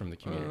revenue comes from the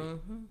community.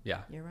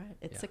 Yeah, you're right.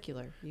 It's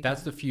secular.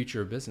 That's the future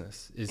of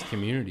business, is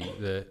community.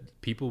 The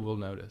people will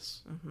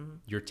notice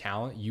your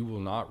talent. You will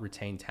not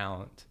retain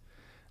talent.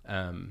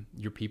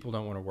 Your people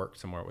don't want to work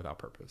somewhere without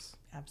purpose.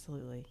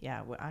 Absolutely.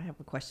 Yeah. Well, I have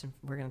a question.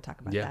 We're going to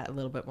talk about that a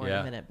little bit more in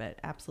a minute, but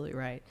absolutely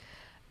right.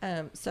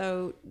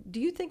 So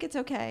do you think it's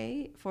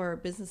okay for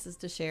businesses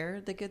to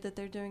share the good that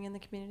they're doing in the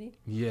community?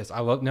 Yes. I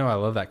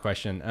love that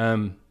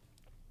question.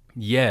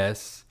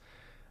 Yes.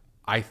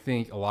 I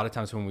think a lot of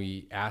times when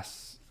we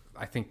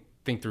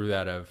think through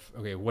that of,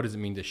 okay, what does it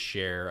mean to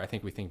share? I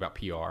think we think about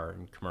PR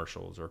and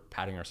commercials or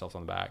patting ourselves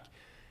on the back.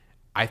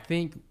 I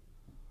think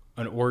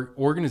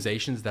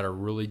organizations that are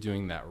really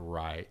doing that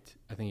right,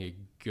 I think a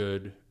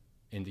good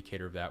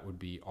indicator of that would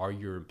be, are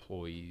your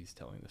employees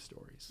telling the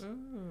stories?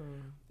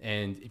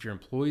 And if your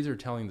employees are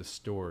telling the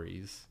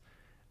stories,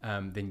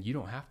 then you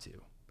don't have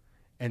to.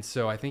 And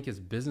so I think as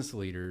business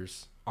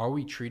leaders, are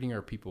we treating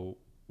our people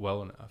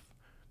well enough?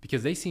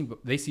 Because they see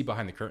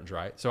behind the curtains,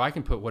 right? So I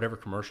can put whatever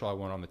commercial I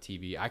want on the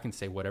TV. I can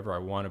say whatever I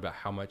want about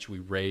how much we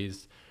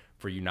raised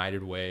for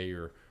United Way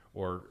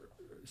or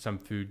some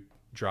food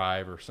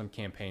drive or some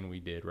campaign we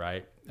did,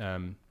 right?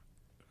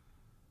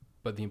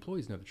 But the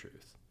employees know the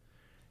truth,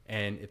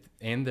 and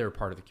they're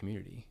part of the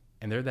community,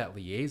 and they're that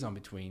liaison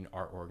between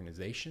our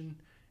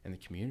organization and the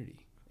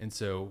community. And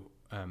so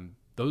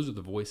those are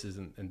the voices,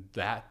 and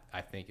that,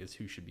 I think, is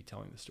who should be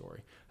telling the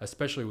story,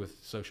 especially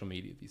with social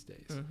media these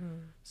days. Mm-hmm.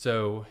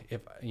 So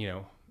if,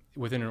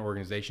 within an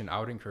organization, I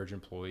would encourage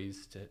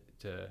employees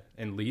to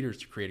and leaders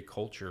to create a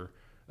culture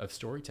of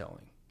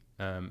storytelling,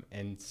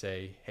 and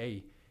say,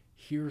 hey,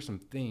 here are some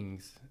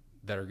things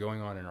that are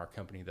going on in our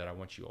company that I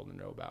want you all to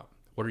know about.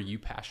 What are you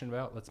passionate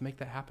about? Let's make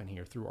that happen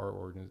here through our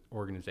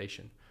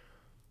organization.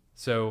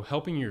 So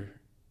helping your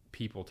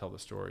people tell the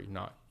story,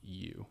 not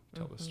you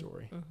tell the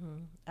story. Mm-hmm.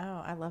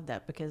 Oh, I love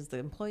that, because the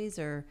employees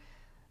are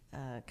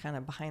kind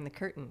of behind the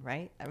curtain,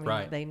 right? I mean,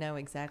 right. They know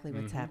exactly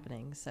what's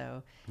happening.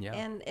 So, yeah.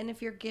 And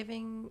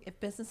if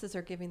businesses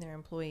are giving their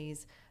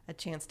employees a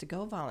chance to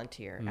go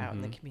volunteer out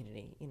in the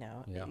community, you're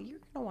going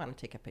to want to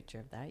take a picture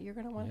of that. You're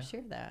going to want to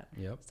share that.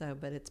 Yep. So,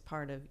 but it's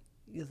part of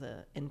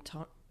the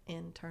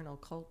internal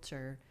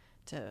culture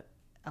to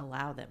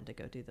allow them to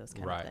go do those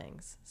kind of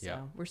things.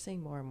 So we're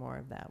seeing more and more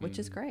of that, which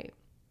is great.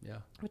 Yeah.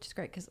 Which is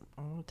great, because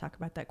I want to talk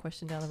about that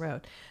question down the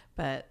road.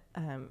 But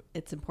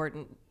it's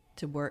important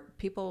to work.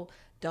 People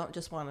don't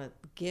just want to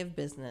give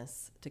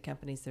business to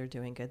companies that are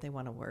doing good. They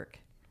want to work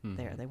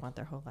there. They want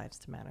their whole lives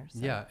to matter. So.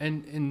 Yeah.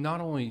 And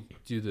not only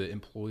do the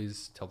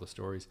employees tell the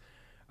stories,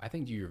 I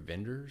think do your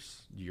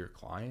vendors, do your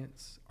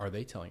clients, are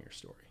they telling your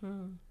story?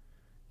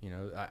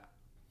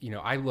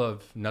 I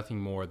love nothing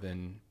more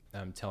than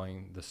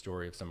telling the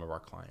story of some of our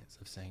clients,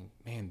 of saying,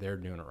 man, they're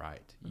doing it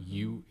right.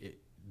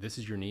 This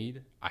is your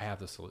need. I have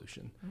the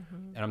solution.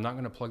 And I'm not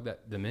going to plug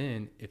them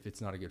in if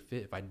it's not a good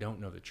fit, if I don't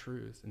know the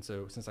truth. And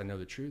so since I know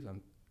the truth,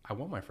 I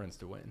want my friends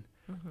to win.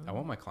 I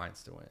want my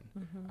clients to win.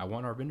 I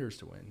want our vendors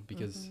to win,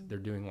 because they're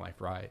doing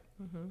life right.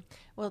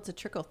 Well, it's a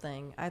trickle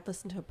thing. I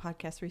listened to a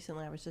podcast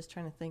recently. I was just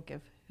trying to think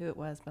of who it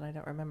was, but I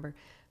don't remember.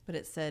 But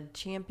it said,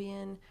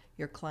 champion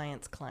your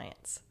clients'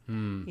 clients.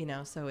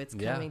 So it's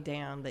coming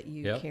down that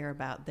you care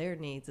about their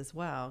needs as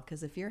well.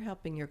 Because if you're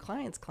helping your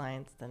clients'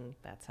 clients, then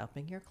that's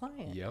helping your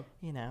client. Yep.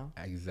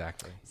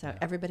 Exactly. So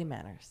everybody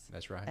matters.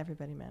 That's right.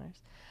 Everybody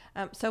matters.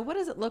 So what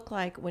does it look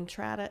like when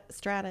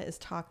Strata is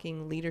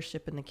talking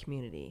leadership in the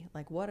community?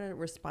 Like, what are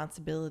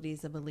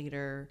responsibilities of a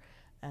leader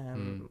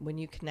when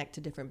you connect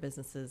to different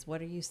businesses? What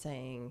are you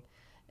saying?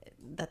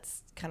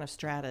 That's kind of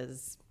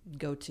Strata's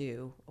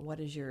go-to. What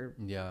do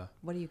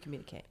you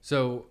communicate?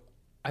 So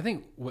I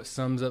think what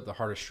sums up the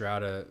heart of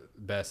Strata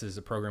best is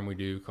a program we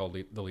do called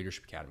the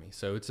Leadership Academy.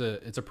 So it's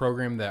a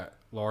program that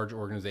large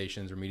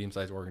organizations or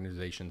medium-sized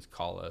organizations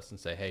call us and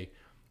say, hey,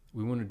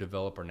 we want to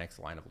develop our next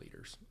line of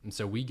leaders. And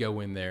so we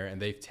go in there,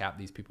 and they've tapped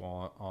these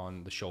people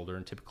on the shoulder,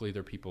 and typically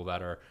they're people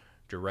that are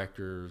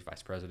directors,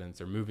 vice presidents.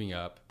 They're moving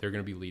up. They're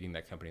going to be leading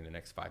that company in the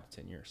next 5 to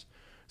 10 years.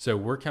 So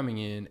we're coming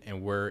in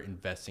and we're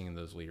investing in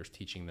those leaders,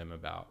 teaching them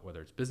about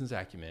whether it's business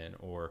acumen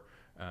or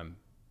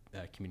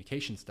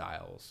communication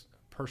styles,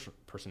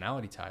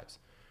 personality types.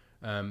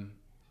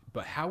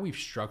 But how we've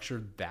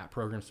structured that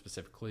program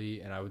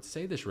specifically, and I would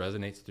say this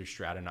resonates through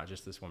Strata, not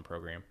just this one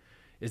program,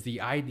 is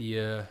the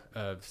idea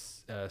of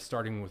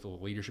starting with a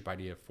leadership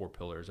idea of 4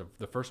 pillars.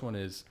 The first one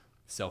is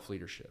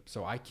self-leadership.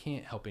 So I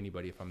can't help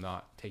anybody if I'm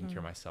not taking care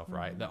of myself,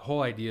 right? That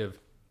whole idea of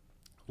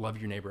love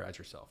your neighbor as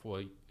yourself.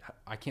 Well,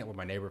 I can't love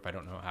my neighbor if I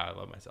don't know how I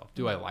love myself.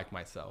 Do I like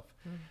myself?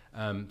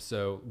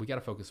 So we got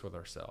to focus with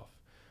ourselves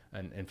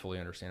and fully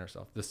understand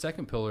ourselves. The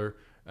second pillar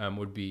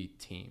would be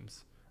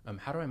teams.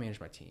 How do I manage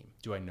my team?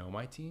 Do I know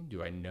my team?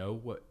 Do I know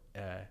what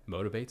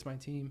motivates my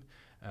team?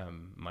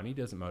 Money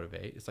doesn't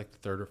motivate. It's like the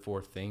third or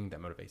fourth thing that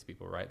motivates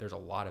people, right? There's a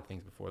lot of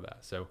things before that.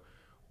 So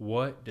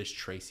what does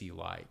Tracy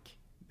like?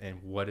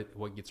 And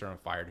what gets her on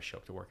fire to show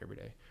up to work every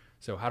day?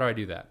 So how do I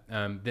do that?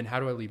 Then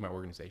how do I lead my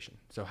organization?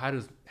 So how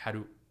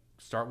do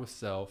start with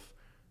self,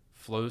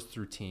 flows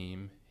through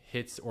team,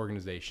 hits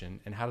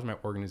organization, and how does my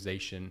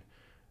organization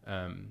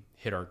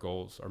hit our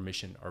goals, our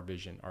mission, our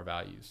vision, our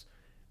values?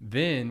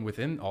 Then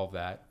within all of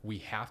that, we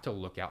have to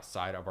look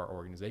outside of our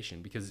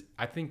organization, because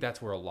I think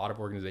that's where a lot of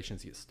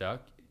organizations get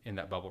stuck, in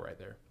that bubble right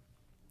there.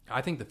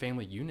 I think the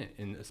family unit,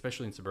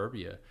 especially in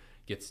suburbia,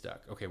 gets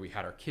stuck. Okay, we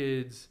had our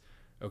kids.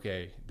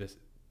 Okay, this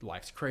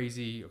life's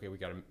crazy. Okay, we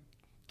got to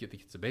get the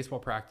kids to baseball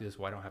practice.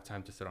 Well, I don't have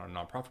time to sit on a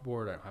nonprofit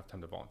board. I don't have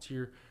time to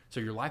volunteer. So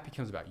your life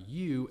becomes about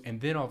you. And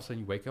then all of a sudden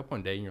you wake up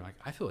one day and you're like,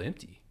 I feel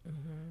empty.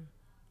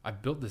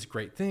 I've built this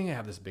great thing. I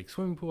have this big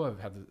swimming pool.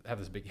 I have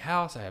this big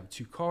house. I have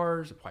 2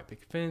 cars, a quite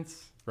big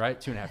fence, right?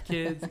 2.5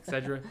 kids,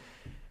 etc.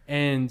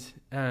 And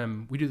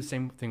we do the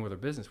same thing with our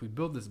business. We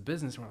build this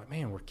business and we're like,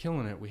 man, we're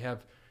killing it. We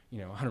have,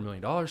 $100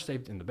 million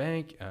saved in the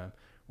bank.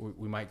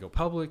 We might go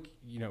public,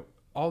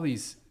 all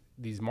these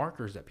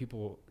markers that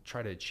people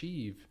try to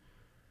achieve.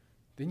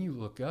 Then you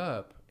look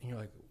up and you're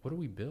like, what do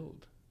we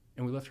build?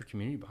 And we left our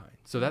community behind.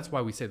 So that's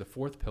why we say the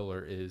 4th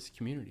pillar is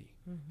community.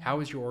 How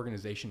is your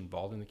organization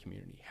involved in the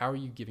community? How are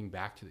you giving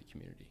back to the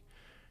community?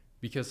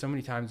 Because so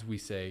many times we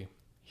say,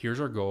 here's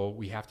our goal.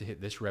 We have to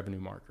hit this revenue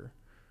marker.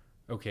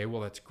 Okay,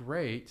 well, that's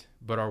great,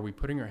 but are we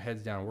putting our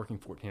heads down and working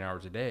 14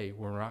 hours a day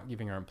when we're not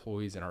giving our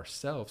employees and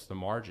ourselves the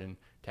margin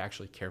to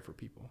actually care for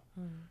people?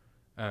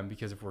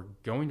 Because if we're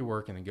going to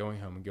work and then going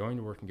home and going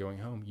to work and going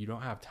home, you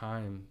don't have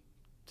time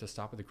to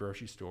stop at the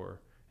grocery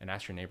store and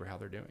ask your neighbor how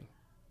they're doing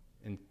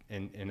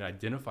and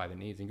identify the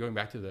needs. And going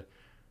back to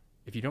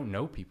if you don't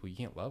know people, you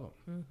can't love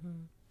them.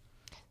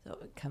 So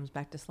it comes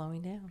back to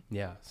slowing down.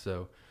 Yeah.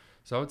 So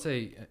I would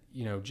say,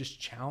 just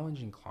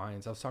challenging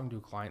clients. I was talking to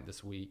a client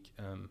this week,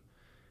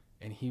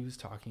 and he was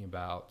talking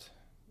about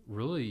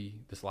really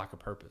this lack of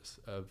purpose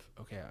of,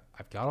 okay,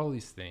 I've got all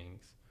these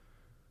things,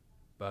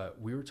 but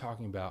we were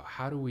talking about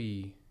how do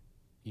we,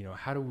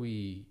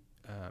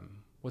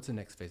 what's the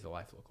next phase of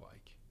life look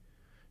like?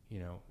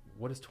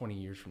 What does 20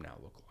 years from now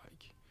look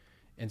like?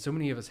 And so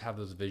many of us have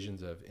those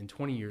visions of, in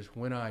 20 years,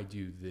 when I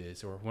do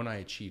this or when I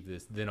achieve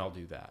this, then I'll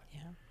do that. Yeah.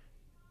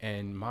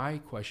 And my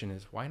question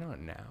is, why not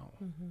now?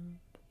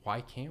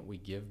 Why can't we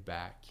give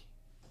back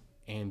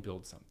and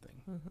build something?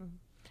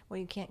 Well,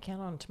 you can't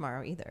count on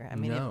tomorrow either. I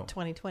mean, No. if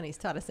 2020's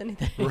taught us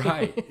anything.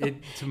 Right.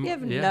 You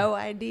have no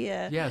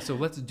idea. Yeah, so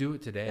let's do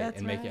it today That's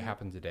and make right. it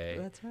happen today.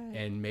 That's right.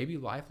 And maybe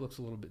life looks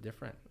a little bit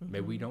different.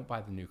 Maybe we don't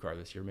buy the new car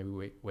this year. Maybe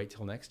we wait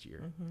till next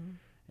year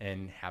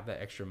and have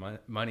that extra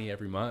money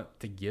every month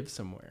to give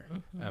somewhere.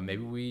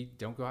 Maybe we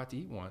don't go out to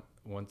eat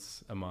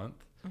once a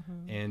month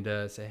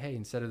and say, hey,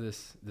 instead of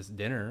this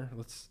dinner,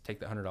 let's take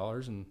the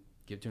 $100 and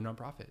give to a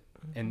nonprofit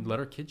and let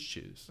our kids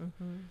choose.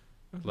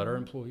 Let our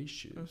employees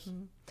choose.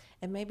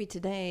 And maybe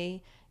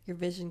today your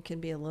vision can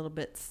be a little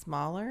bit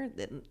smaller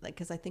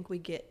because I think we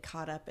get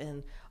caught up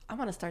in, I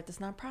want to start this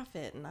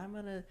nonprofit and I'm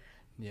going to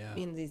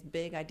these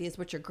big ideas,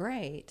 which are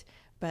great,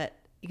 but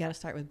you got to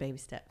start with baby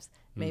steps.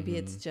 Maybe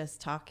it's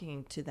just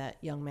talking to that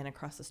young man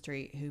across the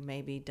street who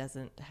maybe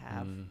doesn't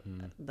have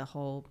the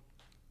whole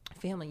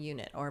family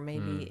unit, or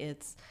maybe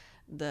it's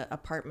the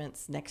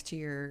apartments next to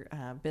your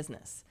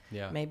business.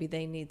 Yeah. Maybe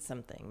they need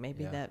something.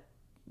 Maybe that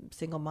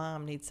single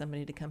mom needs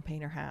somebody to come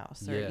paint her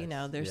house, or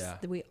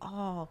we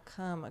all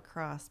come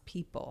across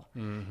people.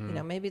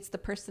 Maybe it's the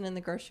person in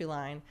the grocery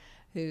line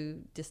who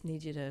just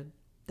needs you to,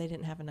 they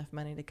didn't have enough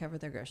money to cover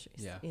their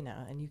groceries,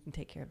 and you can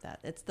take care of that.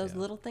 It's those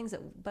little things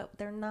but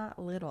they're not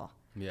little.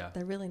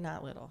 They're really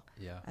not little.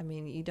 I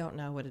mean, you don't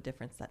know what a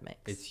difference that makes.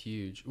 It's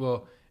huge.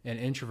 Well, and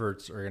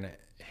introverts are going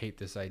to hate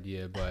this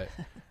idea, but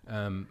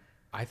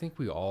I think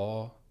we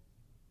all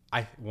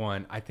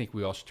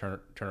should turn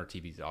our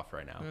TVs off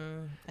right now.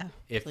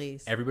 If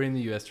please. Everybody in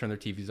the U.S. turned their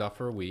TVs off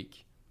for a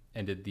week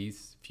and did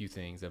these few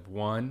things of,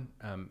 one,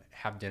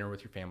 have dinner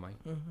with your family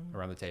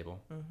around the table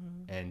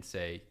and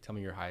say, tell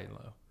me your high and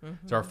low.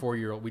 So our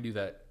 4-year-old, we do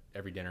that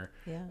every dinner.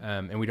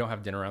 And we don't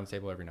have dinner around the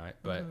table every night,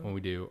 but when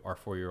we do, our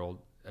 4-year-old,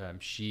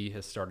 she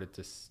has started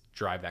to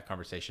drive that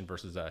conversation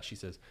versus us. She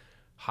says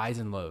highs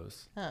and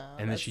lows,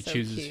 and then she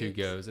chooses who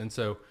goes. And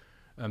so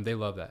they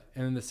love that.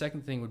 And then the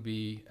second thing would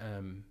be,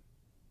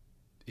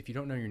 if you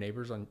don't know your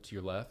neighbors to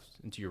your left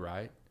and to your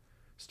right,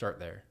 start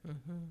there.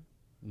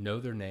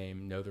 Know their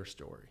name, know their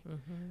story,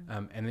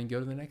 and then go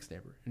to the next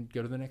neighbor and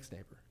go to the next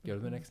neighbor, go to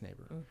the next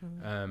neighbor.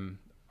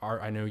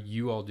 I know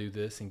you all do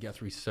this in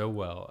Guthrie so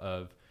well,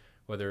 of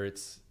whether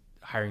it's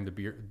hiring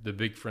the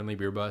big friendly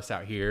beer bus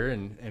out here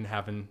and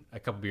having a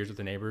couple beers with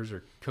the neighbors,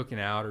 or cooking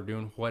out, or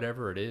doing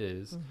whatever it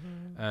is.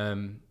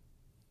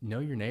 Know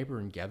your neighbor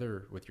and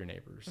gather with your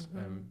neighbors.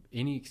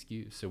 Any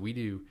excuse. So we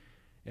do,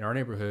 in our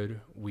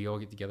neighborhood, we all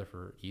get together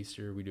for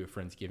Easter. We do a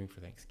Friendsgiving for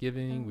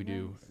Thanksgiving. We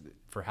do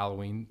for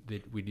Halloween,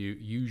 that we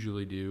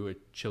usually do a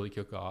chili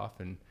cook-off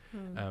and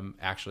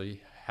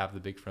actually have the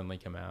big friendly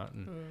come out,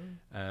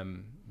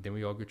 and then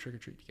we all go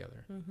trick-or-treat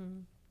together.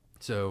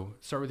 So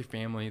start with your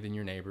family, then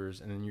your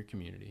neighbors, and then your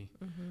community.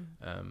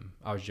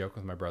 I was joking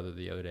with my brother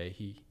the other day.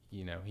 He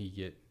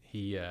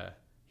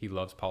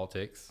loves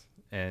politics,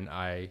 and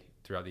I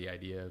threw out the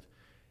idea of,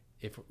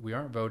 if we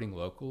aren't voting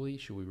locally,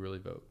 should we really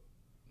vote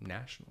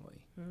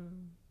nationally?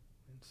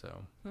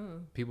 So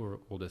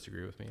people will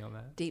disagree with me on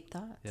that. Deep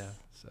thoughts. Yeah.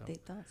 So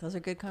deep thoughts. Those are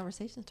good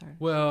conversation starters.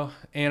 Well,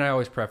 and I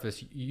always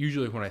preface,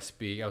 usually when I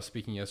speak, I was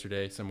speaking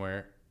yesterday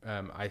somewhere,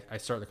 I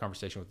start the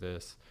conversation with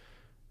this.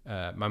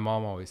 My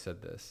mom always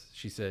said this.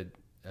 She said,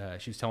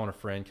 she was telling a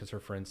friend, because her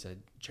friend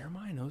said,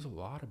 Jeremiah knows a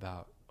lot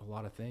about a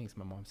lot of things.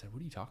 My mom said,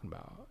 what are you talking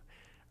about?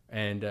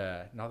 And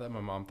not that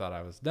my mom thought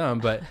I was dumb,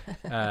 but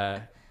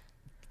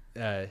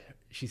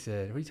she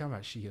said, what are you talking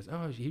about? She goes,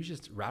 oh, he was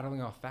just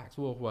rattling off facts.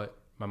 Well, what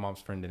my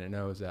mom's friend didn't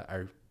know is that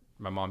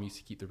my mom used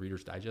to keep the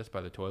Reader's Digest by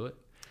the toilet.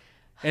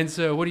 And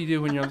so what do you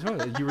do when you're on the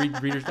toilet? You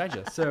read Reader's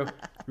Digest. So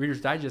Reader's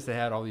Digest, they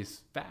had all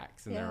these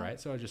facts in there, right?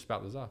 So I just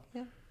spout those off.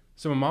 Yeah.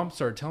 So my mom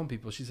started telling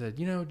people, she said,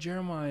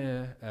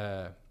 Jeremiah's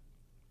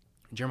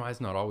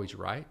not always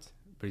right,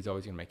 but he's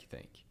always going to make you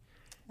think.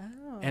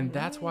 Oh, and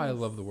that's why I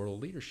love the world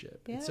of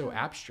leadership. Yeah. It's so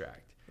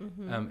abstract.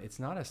 It's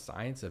not a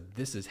science of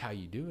this is how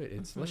you do it.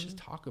 It's let's just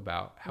talk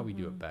about how we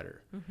do it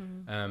better.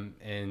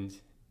 And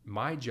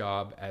my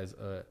job as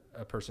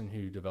a person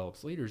who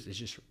develops leaders is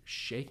just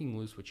shaking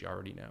loose what you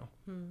already know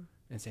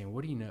and saying,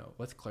 what do you know?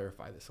 Let's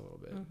clarify this a little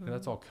bit. And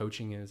that's all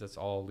coaching is. That's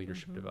all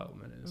leadership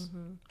development is.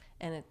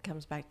 And it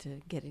comes back to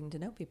getting to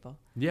know people.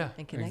 Yeah,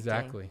 and connecting.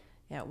 exactly.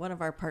 Yeah, one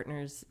of our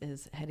partners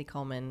is Hetty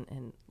Coleman,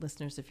 and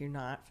listeners, if you're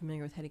not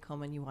familiar with Hetty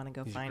Coleman, you want to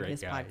go find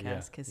his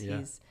podcast because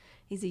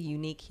he's a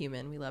unique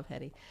human. We love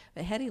Hetty.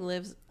 But Hetty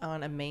lives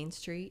on a main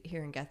street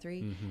here in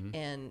Guthrie,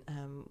 and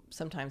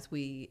sometimes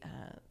we,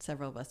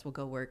 several of us will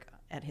go work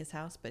at his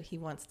house, but he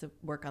wants to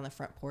work on the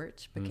front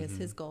porch because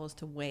his goal is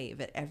to wave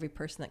at every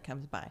person that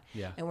comes by.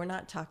 Yeah. And we're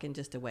not talking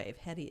just a wave.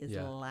 Hetty is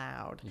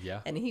loud,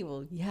 and he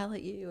will yell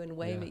at you and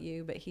wave at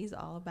you, but he's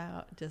all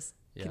about just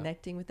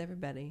connecting with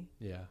everybody.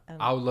 Yeah.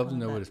 I would love to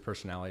know what his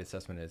personality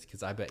assessment is,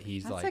 because I bet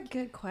he's That's like a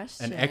good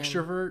question. an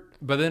extrovert,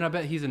 but then I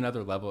bet he's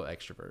another level of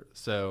extrovert.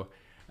 So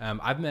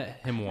I've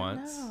met him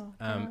once,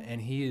 and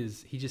he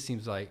just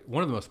seems like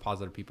one of the most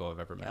positive people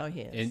I've ever met. Oh,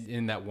 he is.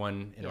 In that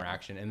one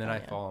interaction. And then I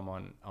follow him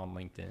on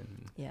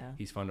LinkedIn. Yeah.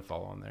 He's fun to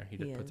follow on there. He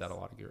puts out a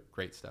lot of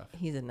great stuff.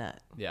 He's a nut.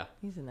 Yeah.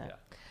 He's a nut.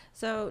 Yeah.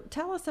 So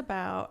tell us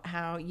about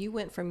how you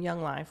went from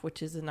Young Life,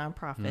 which is a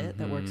nonprofit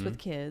that works with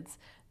kids,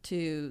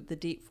 to the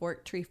Deep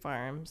Fork Tree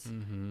Farms,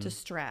 to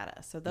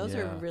Strata. So those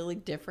are really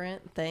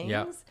different things.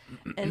 Yep.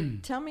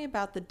 And tell me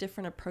about the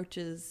different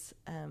approaches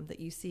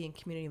that you see in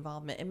community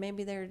involvement. And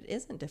maybe there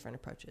isn't different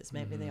approaches.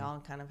 Maybe they all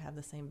kind of have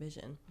the same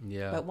vision.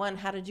 Yeah. But one,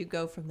 how did you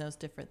go from those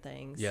different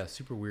things? Yeah,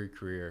 super weird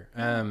career.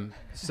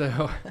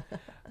 So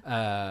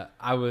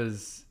I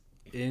was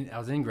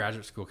in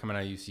graduate school coming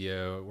out of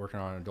UCO, working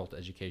on adult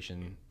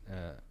education,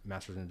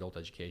 master's in adult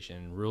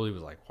education. Really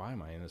was like, why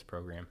am I in this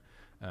program?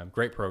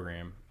 Great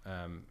program.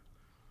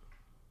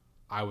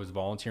 I was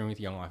volunteering with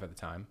Young Life at the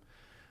time,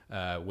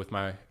 with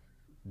my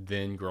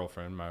then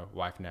girlfriend, my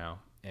wife now,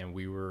 and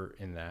we were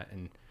in that.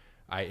 And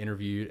I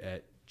interviewed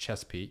at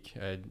Chesapeake,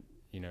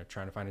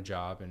 trying to find a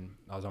job, and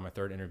I was on my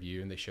third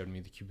interview, and they showed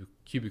me the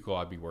cubicle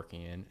I'd be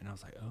working in, and I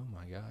was like, oh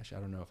my gosh, I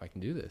don't know if I can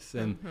do this,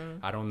 and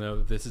I don't know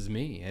if this is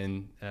me.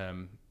 And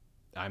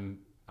I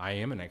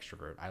am an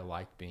extrovert. I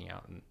like being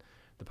out in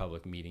the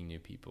public, meeting new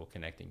people,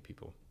 connecting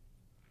people.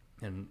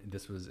 And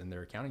this was in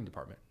their accounting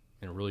department,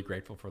 and really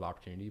grateful for the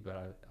opportunity.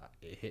 But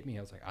it hit me.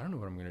 I was like, I don't know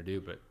what I'm going to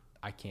do, but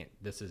I can't.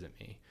 This isn't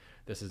me.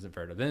 This isn't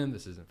fair to them.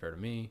 This isn't fair to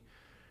me.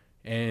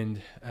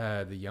 And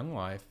the Young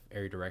Life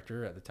area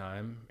director at the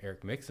time,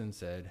 Eric Mixon,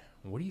 said,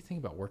 what do you think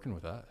about working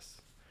with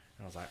us?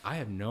 And I was like, I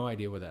have no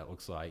idea what that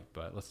looks like,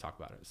 but let's talk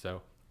about it.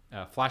 So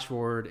flash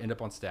forward, end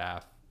up on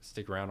staff,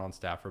 stick around on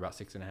staff for about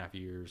 6.5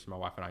 years. My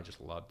wife and I just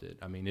loved it.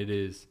 I mean, it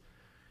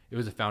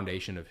was a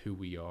foundation of who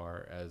we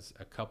are as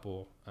a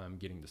couple,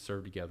 getting to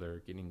serve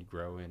together, getting to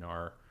grow in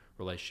our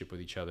relationship with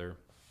each other,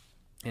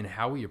 and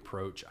how we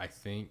approach, I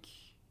think,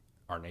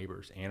 our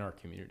neighbors and our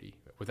community.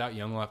 Without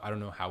Young Life, I don't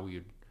know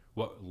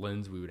what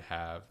lens we would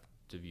have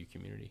to view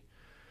community.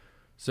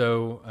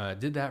 So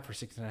did that for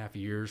 6.5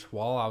 years.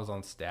 While I was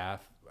on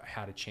staff, I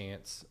had a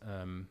chance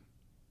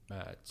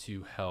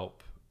to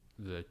help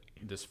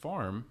this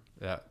farm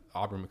that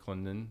Aubrey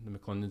McClendon, the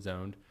McClendons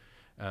owned,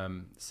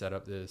 set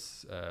up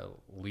this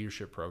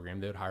leadership program.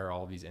 They would hire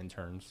all of these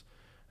interns,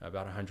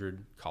 about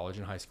 100 college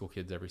and high school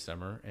kids every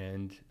summer,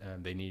 and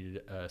they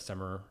needed a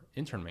summer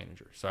intern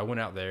manager. So I went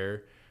out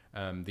there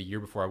the year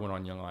before I went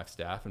on Young Life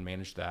staff and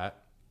managed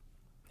that.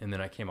 And then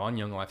I came on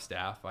Young Life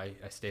staff. I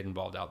stayed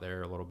involved out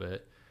there a little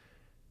bit.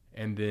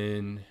 And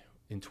then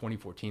in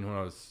 2014, when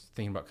I was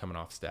thinking about coming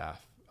off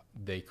staff,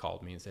 they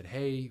called me and said,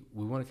 hey,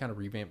 we want to kind of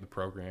revamp the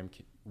program.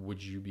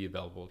 Would you be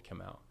available to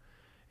come out?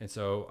 And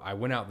so I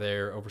went out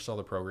there, oversaw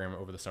the program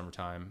over the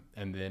summertime.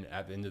 And then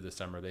at the end of the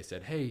summer, they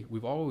said, hey,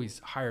 we've always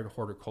hired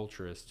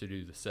horticulturists to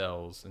do the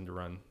cells and to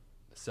run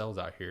the cells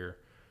out here.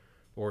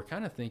 But we're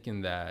kind of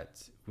thinking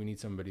that we need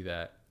somebody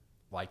that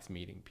likes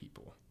meeting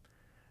people,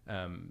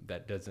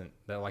 that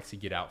likes to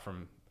get out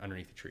from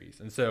underneath the trees.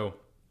 And so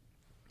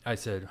I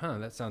said,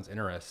 that sounds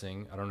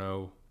interesting. I don't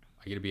know.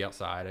 I get to be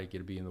outside. I get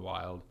to be in the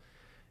wild,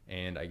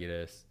 and I get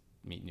to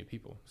meet new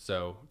people.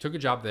 So took a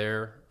job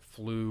there.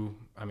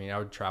 I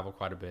would travel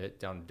quite a bit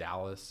down to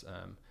Dallas,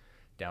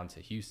 down to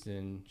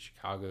Houston,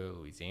 Chicago,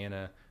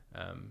 Louisiana.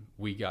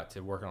 We got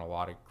to work on a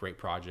lot of great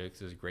projects.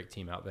 There's a great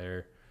team out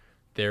there.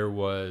 There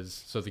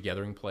was, the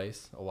Gathering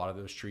Place, a lot of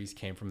those trees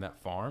came from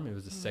that farm. It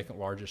was the second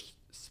largest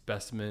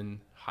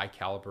specimen, high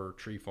caliber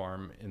tree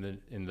farm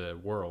in the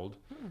world.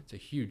 It's a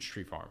huge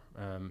tree farm.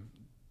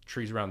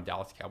 Trees around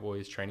Dallas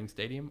Cowboys training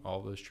stadium,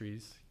 all those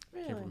trees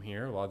came from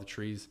here. A lot of the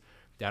trees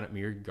down at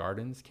Myriad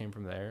Gardens came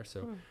from there.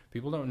 So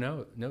people don't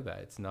know that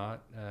it's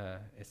not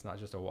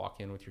just a walk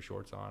in with your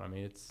shorts on. I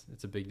mean,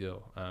 it's a big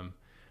deal.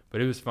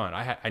 But it was fun.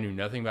 I knew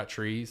nothing about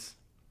trees,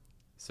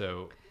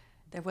 so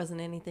there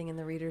wasn't anything in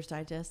the Reader's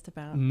Digest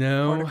about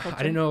horticulture? I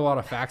didn't know a lot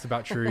of facts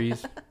about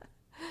trees.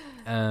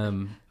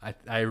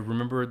 I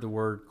remembered the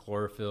word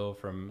chlorophyll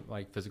from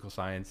like physical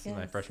science in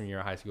my freshman year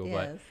of high school,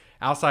 but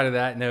outside of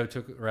that,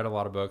 read a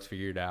lot of books,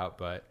 figured it out,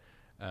 but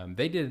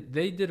they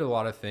did a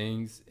lot of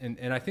things,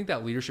 and I think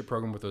that leadership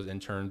program with those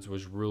interns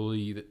was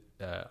really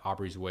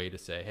Aubrey's way to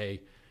say,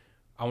 hey,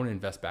 I want to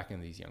invest back in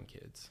these young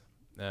kids.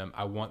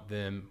 I want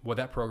them, what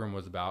that program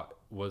was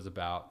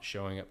about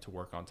showing up to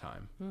work on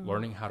time,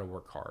 learning how to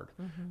work hard.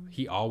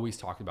 He always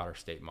talked about our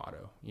state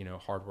motto,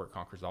 hard work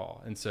conquers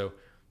all. And so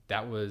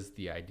that was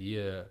the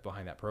idea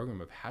behind that program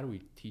of how do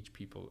we teach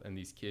people and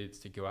these kids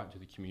to go out into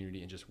the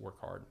community and just work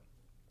hard,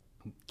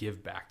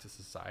 give back to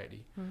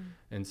society.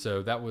 And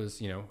so that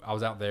was, I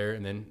was out there,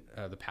 and then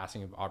the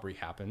passing of Aubrey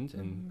happened,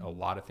 and a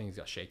lot of things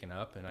got shaken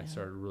up, and I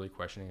started really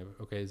questioning,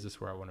 okay, is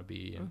this where I want to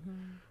be?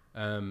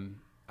 And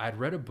I'd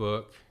read a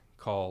book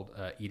called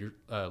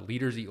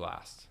Leaders Eat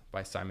Last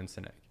by Simon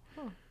Sinek.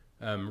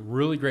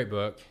 Really great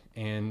book.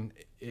 And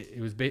he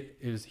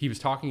was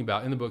talking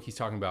about, in the book, he's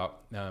talking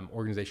about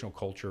organizational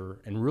culture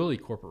and really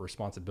corporate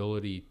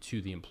responsibility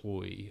to the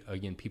employee.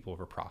 Again, people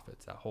over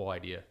profits, that whole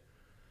idea.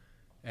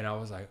 And I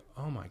was like,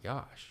 oh my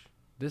gosh,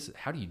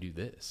 how do you do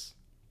this?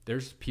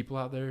 There's people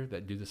out there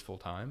that do this full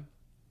time.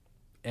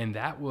 And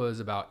that was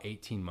about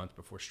 18 months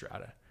before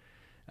Strata.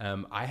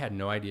 I had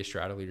no idea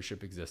Strata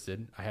Leadership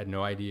existed. I had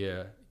no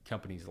idea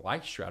companies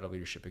like Strata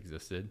Leadership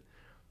existed.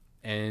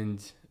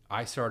 And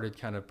I started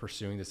kind of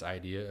pursuing this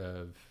idea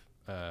of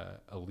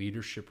a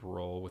leadership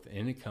role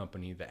within a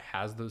company that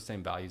has those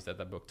same values that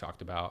book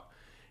talked about.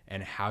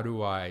 And how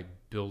do I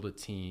build a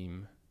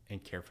team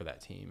and care for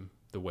that team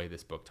the way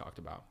this book talked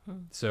about?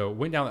 So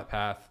went down that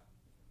path,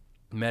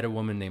 met a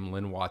woman named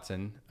Lynn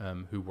Watson,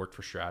 who worked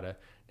for Strata.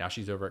 Now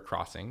she's over at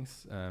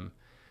Crossings.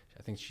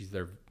 I think she's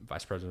their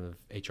vice president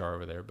of HR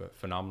over there, but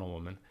phenomenal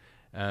woman.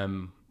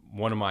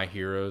 One of my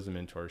heroes and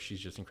mentors. She's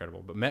just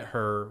incredible. But met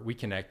her, we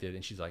connected,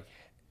 and she's like,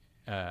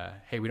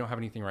 hey, we don't have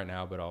anything right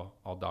now, but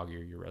I'll dog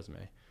your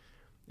resume.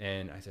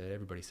 And I said,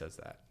 everybody says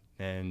that.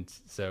 And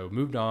so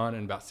moved on,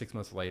 and about 6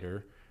 months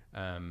later,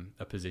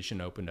 a position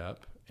opened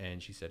up,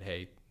 and she said,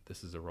 hey,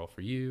 this is a role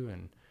for you.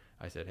 And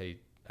I said, hey,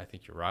 I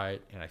think you're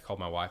right. And I called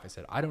my wife. I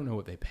said, I don't know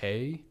what they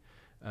pay.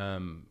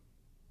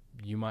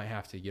 You might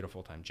have to get a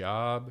full-time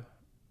job,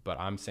 but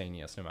I'm saying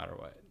yes no matter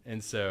what.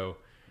 And so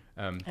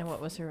and what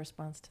was her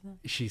response to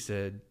that? She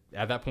said,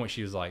 at that point,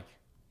 she was like,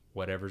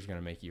 whatever's going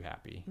to make you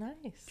happy.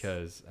 Nice.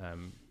 Because,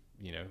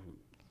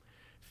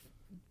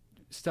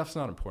 stuff's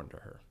not important to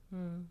her.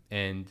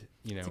 And,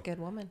 It's a good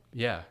woman.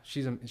 Yeah,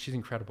 she's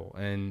incredible.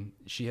 And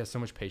she has so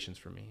much patience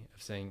for me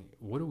of saying,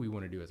 what do we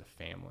want to do as a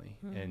family?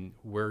 And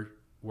where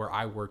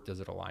I work, does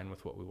it align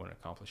with what we want to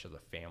accomplish as a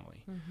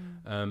family?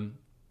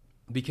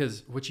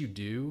 Because what you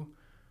do,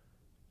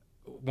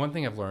 one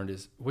thing I've learned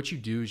is what you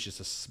do is just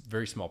a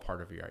very small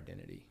part of your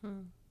identity.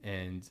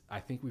 And I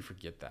think we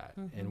forget that.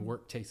 And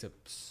work takes up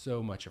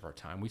so much of our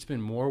time. We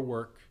spend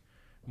more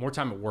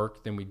time at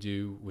work than we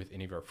do with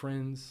any of our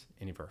friends,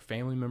 any of our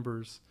family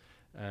members.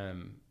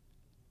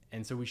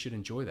 And so we should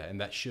enjoy that. And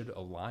that should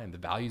align. The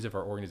values of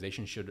our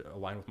organization should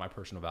align with my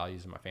personal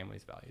values and my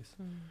family's values.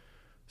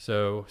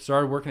 So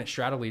started working at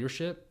Strata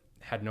Leadership.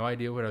 Had no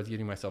idea what I was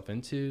getting myself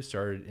into.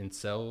 Started in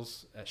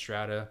sales at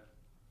Strata.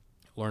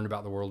 Learned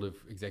about the world of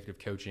executive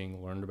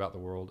coaching. Learned about the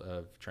world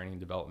of training and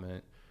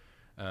development.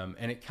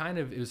 And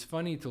it was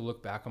funny to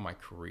look back on my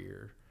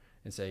career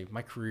and say,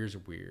 my career's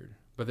weird.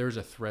 But there's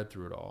a thread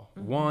through it all.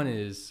 One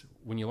is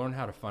when you learn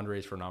how to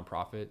fundraise for a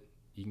nonprofit,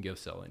 you can go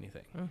sell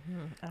anything.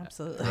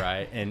 Absolutely.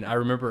 Right. And I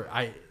remember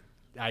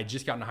I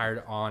just gotten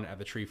hired on at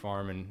the tree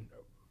farm, and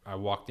I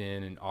walked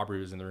in and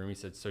Aubrey was in the room. He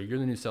said, so you're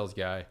the new sales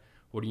guy.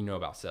 What do you know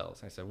about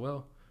sales? And I said,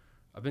 well,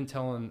 I've been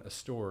telling a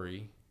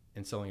story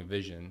and selling a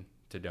vision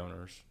to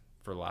donors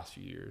for the last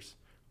few years.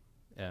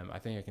 I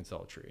think I can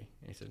sell a tree.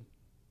 And he said,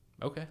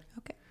 okay.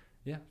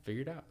 Yeah,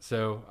 figure it out.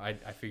 So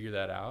I figured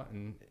that out,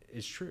 and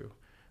it's true.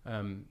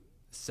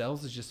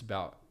 Sales is just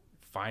about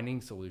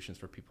finding solutions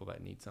for people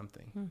that need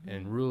something.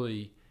 And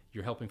really,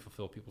 you're helping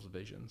fulfill people's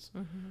visions.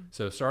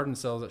 So started in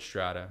sales at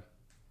Strata.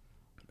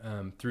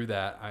 Through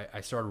that,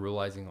 I started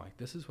realizing, like,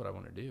 this is what I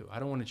want to do. I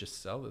don't want to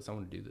just sell this. I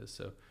want to do this.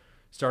 So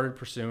started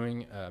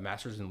pursuing a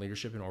master's in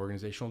leadership and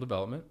organizational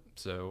development.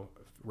 So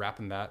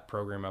wrapping that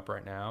program up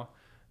right now,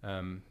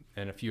 and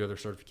a few other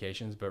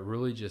certifications, but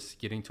really just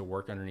getting to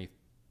work underneath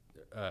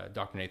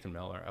Dr. Nathan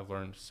Miller. I've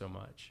learned so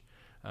much.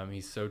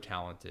 He's so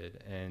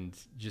talented, and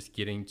just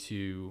getting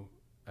to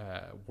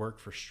work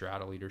for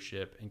Strata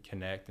Leadership and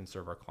connect and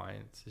serve our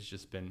clients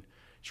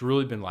it's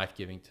really been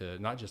life-giving to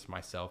not just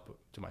myself, but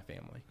to my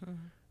family.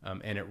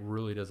 And it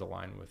really does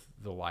align with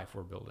the life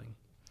we're building.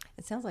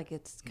 It sounds like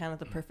it's kind of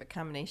the perfect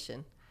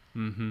combination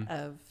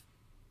of,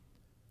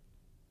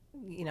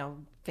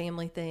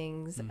 family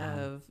things,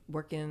 of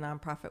working in a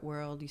nonprofit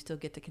world. You still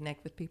get to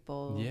connect with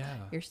people. Yeah.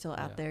 You're still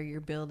out there.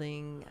 You're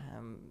building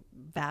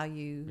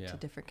value to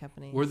different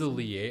companies. We're the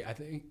liaison. I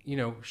think,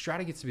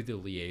 Strata gets to be the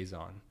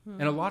liaison.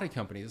 And a lot of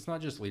companies, it's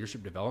not just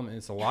leadership development.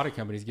 It's a lot of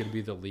companies get to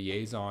be the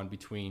liaison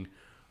between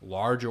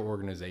larger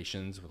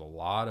organizations with a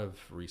lot of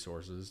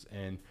resources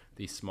and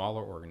these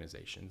smaller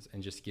organizations,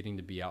 and just getting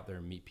to be out there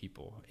and meet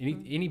people.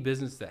 Any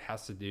business that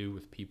has to do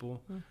with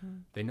people,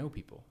 they know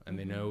people, and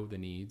they know the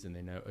needs, and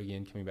they know,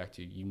 again, coming back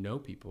to,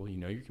 people,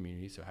 your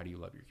community. So how do you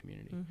love your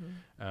community?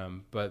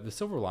 But the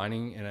silver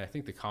lining, and I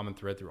think the common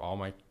thread through all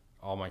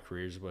my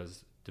careers,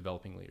 was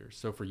developing leaders.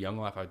 So for Young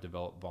Life, I've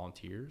developed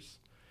volunteers.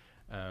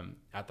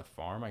 At the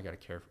farm, I got to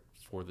care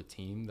for the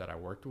team that I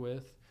worked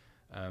with,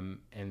 and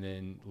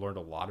then learned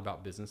a lot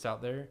about business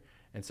out there.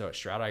 And so at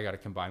Strata, I got to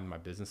combine my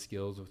business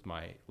skills with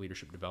my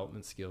leadership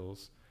development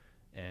skills,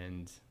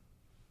 and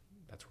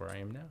that's where I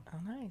am now. Oh,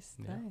 nice.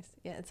 Yeah. Nice.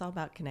 Yeah, it's all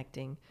about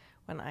connecting.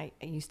 When I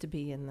used to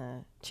be in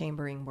the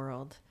chambering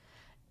world,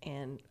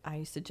 and I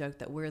used to joke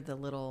that we're the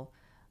little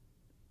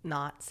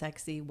not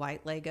sexy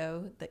white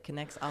Lego that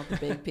connects all the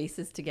big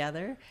pieces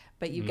together,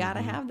 but you got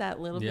to have that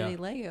little bitty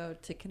Lego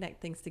to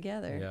connect things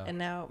together. Yeah. And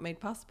now made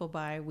possible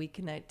by we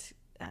connect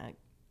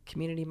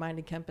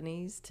community-minded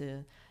companies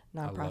to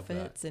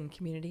nonprofits and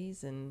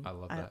communities, and I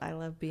love that. I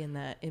love being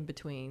that in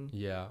between.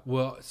 Yeah.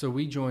 Well, so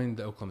we joined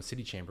the Oklahoma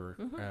City Chamber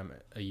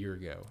a year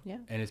ago,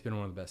 and it's been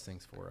one of the best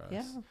things for us.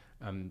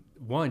 Yeah.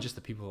 One, just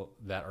the people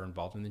that are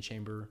involved in the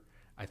chamber,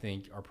 I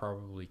think, are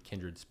probably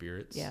kindred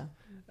spirits. Yeah.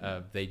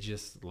 They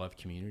just love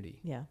community.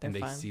 Yeah. And they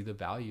fun. See the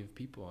value of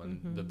people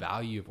and the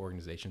value of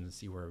organizations and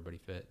see where everybody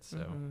fits.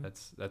 So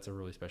that's a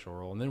really special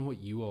role. And then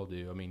what you all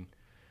do, I mean,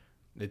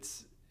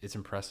 it's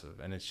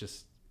impressive, and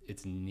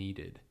it's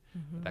needed.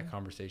 That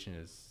conversation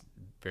is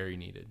very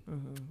needed.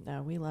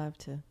 No, we love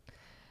to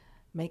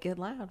make it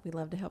loud. We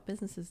love to help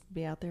businesses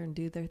be out there and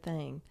do their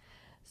thing.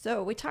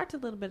 So we talked a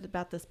little bit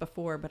about this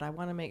before, but I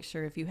want to make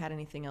sure if you had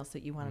anything else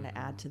that you wanted to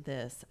add to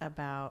this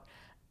about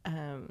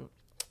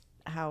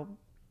how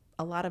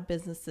a lot of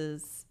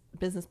business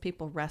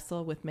people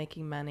wrestle with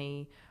making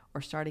money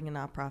or starting a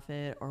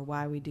nonprofit, or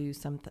why we do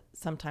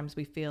sometimes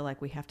we feel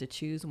like we have to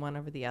choose one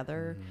over the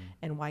other,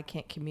 and why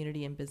can't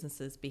community and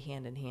businesses be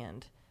hand in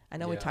hand? I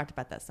know we talked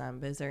about that some,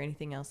 but is there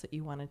anything else that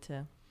you wanted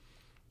to?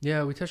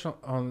 Yeah, we touched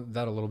on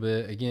that a little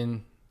bit.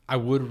 Again, I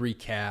would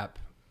recap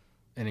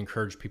and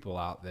encourage people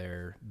out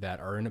there that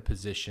are in a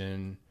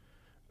position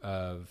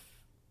of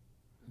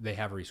they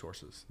have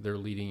resources. They're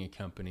leading a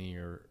company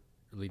or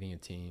leading a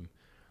team,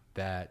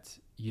 that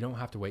you don't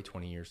have to wait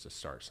 20 years to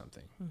start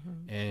something.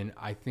 And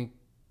I think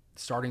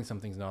starting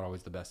something is not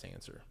always the best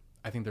answer.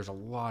 I think there's a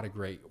lot of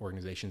great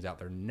organizations out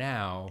there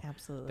now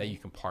that you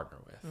can partner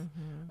with.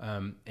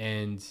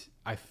 And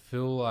I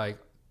feel like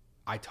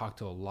I talk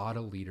to a lot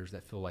of leaders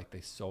that feel like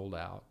they sold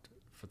out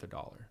for the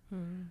dollar,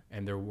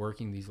 and they're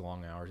working these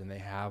long hours, and they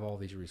have all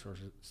these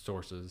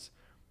resources,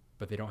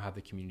 but they don't have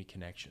the community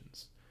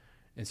connections.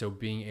 And so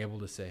being able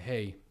to say,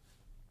 hey,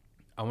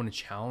 I want to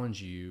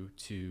challenge you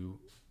to,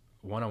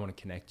 one, I want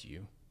to connect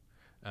you.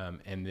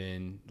 And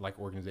then like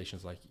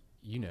organizations like,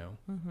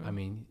 I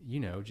mean,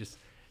 just,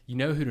 you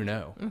know who to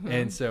know.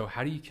 And so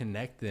how do you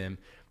connect them?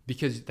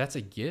 Because that's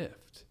a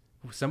gift.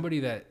 Somebody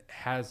that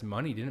has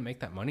money didn't make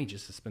that money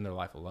just to spend their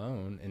life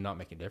alone and not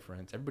make a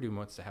difference. Everybody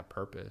wants to have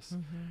purpose.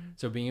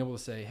 So being able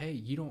to say, hey,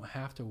 you don't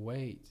have to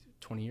wait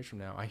 20 years from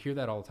now. I hear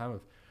that all the time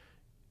of,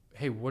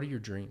 hey, what are your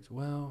dreams?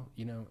 Well,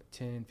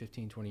 10,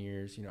 15, 20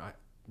 years, I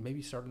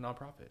maybe start a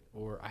nonprofit,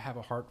 or I have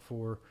a heart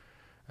for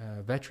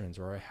veterans,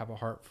 or I have a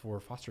heart for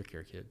foster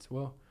care kids.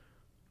 Well,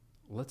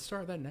 let's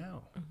start that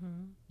now.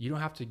 You don't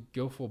have to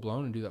go full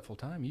blown and do that full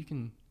time. You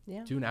can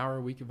do an hour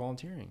a week of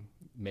volunteering.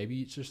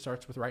 Maybe it just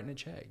starts with writing a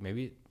check.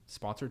 Maybe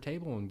sponsor a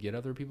table and get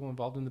other people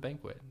involved in the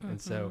banquet.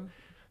 And so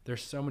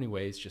there's so many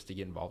ways just to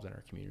get involved in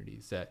our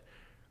communities that,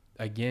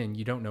 again,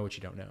 you don't know what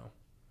you don't know.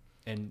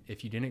 And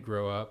if you didn't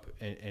grow up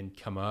and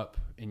come up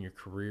in your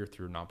career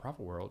through a nonprofit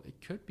world, it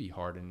could be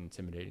hard and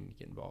intimidating to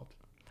get involved.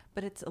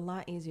 But it's a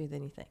lot easier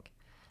than you think.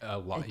 A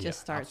lot. It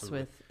just starts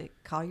with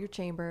call your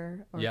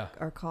chamber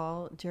or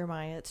call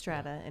Jeremiah at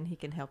Strata, and he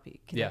can help you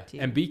connect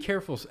you. And be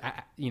careful,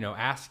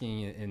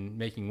 asking and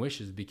making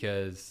wishes,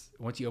 because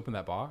once you open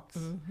that box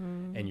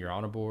and you're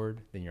on a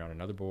board, then you're on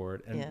another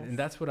board. And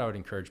that's what I would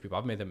encourage people.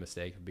 I've made that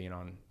mistake of being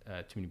on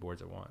too many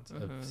boards at once,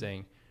 of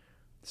saying,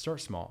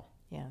 start small.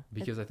 Yeah.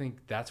 Because I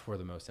think that's where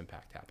the most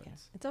impact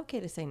happens. Yeah. It's okay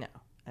to say no.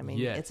 I mean,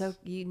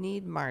 you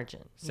need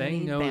margin.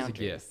 Saying no is a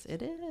gift.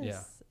 It is.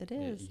 Yeah. It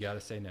is. Yeah, you got to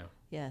say no.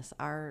 Yes.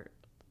 Our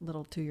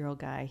little 2-year-old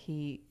guy,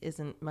 he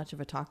isn't much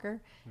of a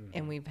talker,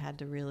 and we've had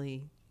to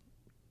really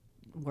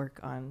work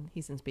on,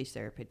 he's in speech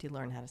therapy, to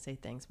learn how to say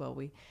things. Well,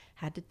 we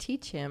had to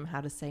teach him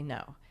how to say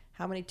no.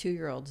 How many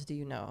 2-year-olds do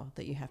you know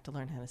that you have to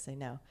learn how to say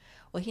no?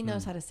 Well, he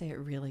knows how to say it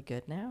really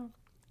good now.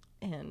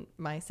 And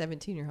my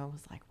 17-year-old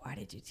was like, why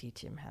did you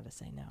teach him how to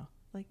say no?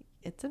 Like,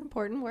 it's an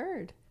important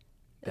word.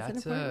 It's an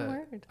important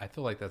word. I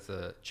feel like that's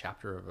a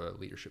chapter of a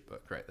leadership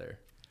book right there.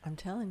 I'm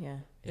telling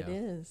you, it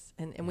is.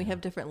 And we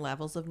have different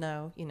levels of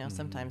no.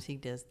 Sometimes he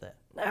does the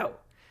no.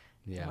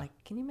 Yeah. I'm like,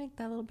 can you make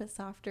that a little bit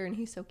softer? And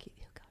he's so cute.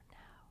 He'll go,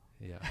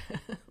 no.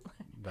 Yeah.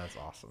 That's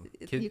awesome.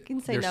 You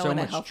can say no in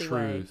a healthy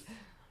way.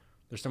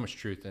 There's so much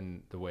truth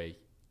in the way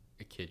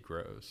a kid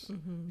grows.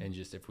 And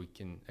just if we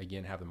can,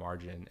 again, have the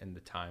margin and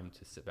the time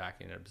to sit back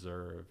and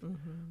observe,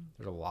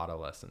 there's a lot of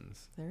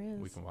lessons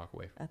we can walk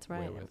away. That's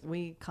right. With.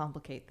 We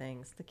complicate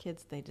things. The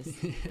kids, they just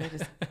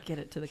get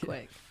it to the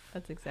quick.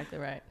 That's exactly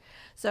right.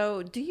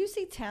 So do you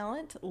see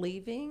talent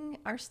leaving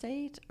our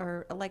state,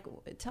 or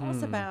tell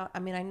us about, I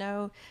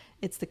know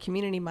it's the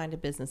community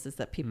minded businesses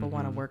that people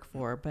want to work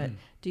for, but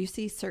do you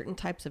see certain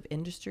types of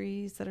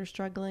industries that are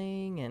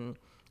struggling,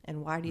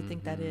 and why do you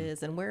think that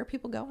is, and where are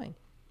people going?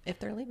 if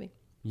they're leaving.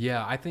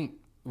 Yeah, I think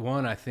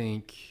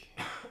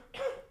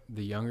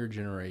the younger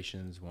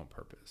generations want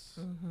purpose.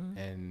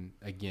 And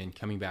again,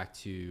 coming back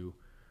to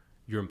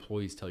your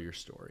employees tell your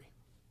story.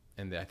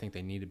 And I think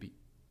they need to be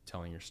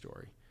telling your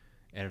story.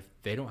 And if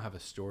they don't have a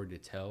story to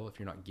tell, if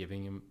you're not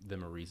giving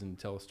them a reason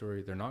to tell a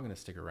story, they're not going to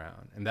stick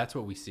around. And that's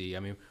what we see. I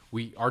mean,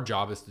 our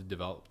job is to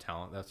develop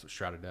talent. That's what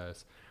Strata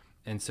does.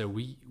 And so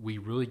we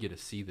really get to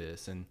see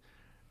this. And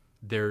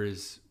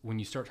when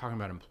you start talking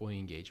about employee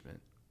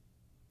engagement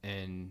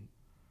and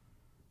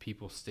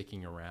people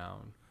sticking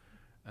around,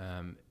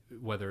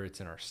 whether it's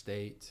in our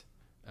state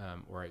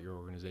or at your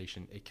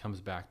organization, it comes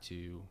back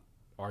to,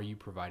 are you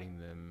providing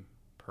them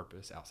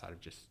purpose outside of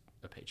just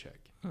a paycheck?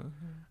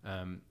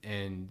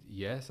 And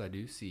yes, I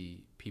do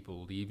see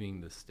people leaving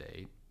the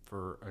state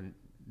for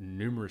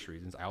numerous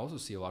reasons. I also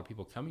see a lot of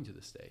people coming to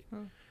the state.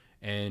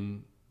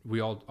 And we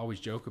always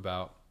joke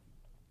about,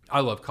 I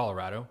love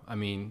Colorado. I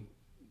mean,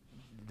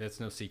 that's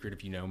no secret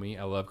if you know me.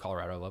 I love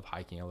Colorado. I love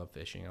hiking. I love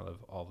fishing. I love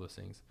all those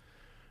things.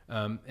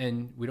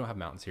 And we don't have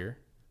mountains here.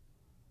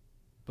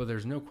 But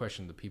there's no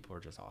question the people are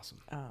just awesome.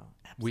 Oh,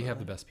 absolutely. We have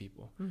the best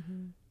people,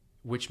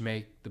 which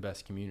make the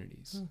best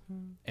communities.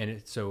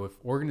 And so if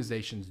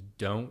organizations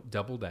don't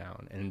double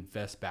down and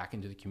invest back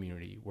into the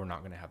community, we're not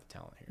going to have the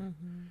talent here.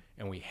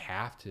 And we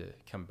have to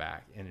come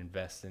back and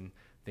invest in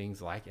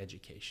things like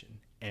education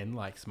and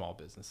like small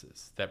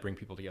businesses that bring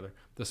people together.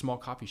 The small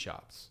coffee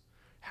shops,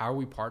 how are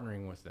we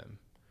partnering with them?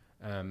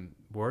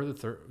 Where are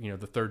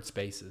the third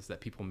spaces that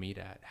people meet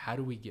at? How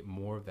do we get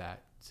more of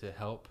that to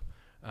help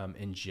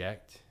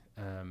inject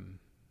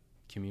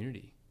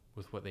community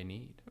with what they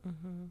need?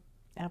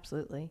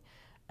 Absolutely.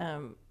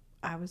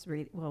 I was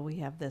reading, we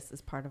have this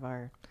as part of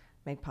our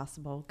Made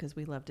Possible because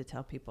we love to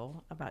tell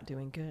people about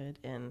doing good.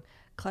 And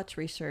Clutch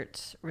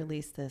Research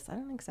released this. I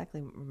don't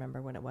exactly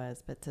remember when it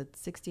was, but it said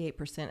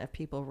 68% of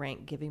people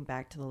rank giving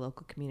back to the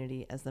local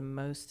community as the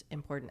most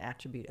important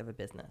attribute of a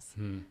business.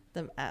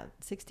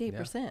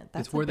 68%. Yeah.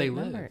 That's where they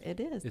number. live. It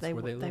is. It's They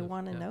where they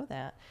want to know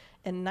that.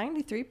 And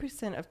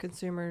 93% of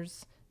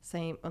consumers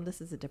saying, this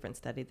is a different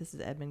study. This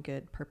is Edmund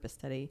Good Purpose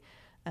Study.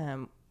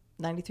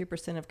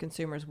 93% of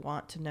consumers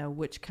want to know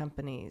which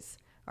companies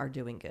are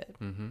doing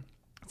good.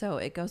 So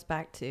it goes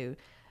back to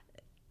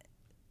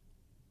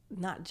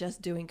not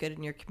just doing good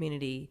in your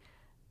community,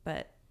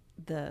 but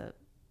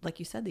like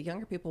you said, the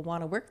younger people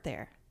want to work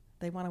there.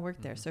 They want to work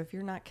there. So if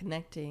you're not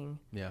connecting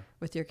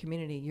with your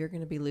community, you're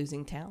going to be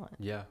losing talent.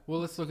 Yeah.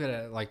 Well, let's look at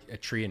it like a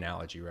tree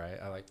analogy, right?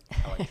 I like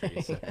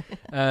trees. So,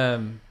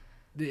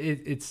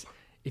 it's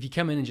if you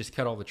come in and just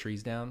cut all the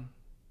trees down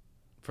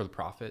for the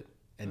profit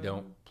and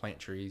don't plant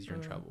trees, you're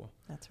in trouble.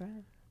 That's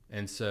right.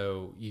 And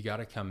so you got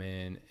to come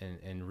in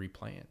and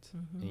replant,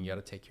 and you got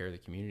to take care of the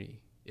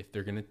community. If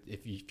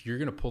you're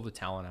gonna pull the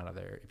talent out of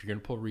there, if you're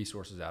gonna pull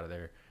resources out of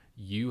there,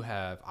 you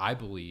have, I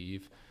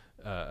believe,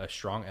 a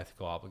strong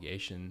ethical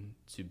obligation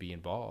to be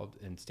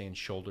involved and stand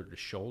shoulder to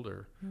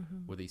shoulder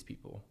with these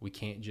people. We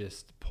can't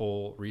just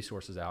pull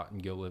resources out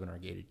and go live in our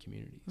gated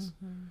communities.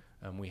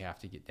 We have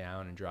to get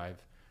down and drive.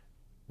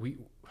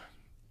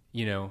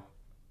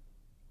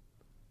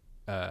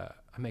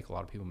 I make a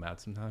lot of people mad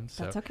sometimes.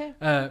 That's okay.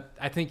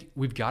 I think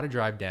we've got to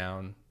drive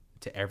down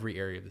to every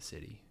area of the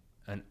city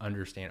and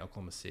understand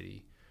Oklahoma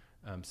City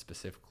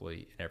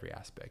specifically in every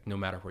aspect, no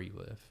matter where you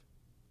live.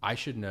 I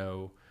should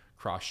know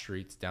cross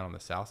streets down on the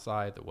south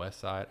side, the west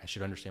side. I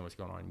should understand what's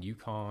going on in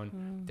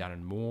Yukon, down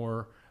in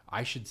Moore.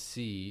 I should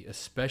see,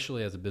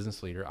 especially as a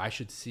business leader, I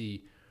should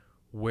see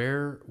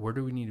where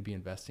do we need to be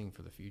investing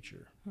for the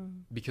future?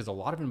 Because a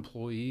lot of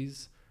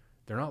employees,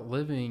 they're not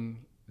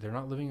living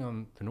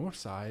on the north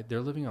side.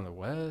 They're living on the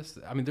west.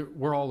 I mean,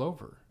 we're all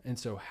over. And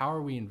so how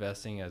are we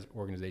investing as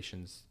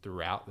organizations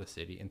throughout the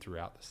city and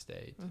throughout the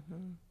state?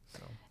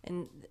 So.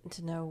 And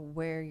to know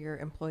where your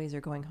employees are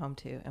going home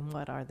to and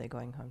what are they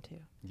going home to.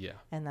 Yeah.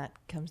 And that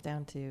comes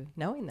down to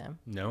knowing them.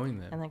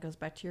 And that goes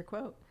back to your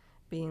quote.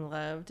 Being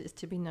loved is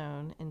to be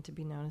known, and to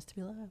be known is to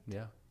be loved.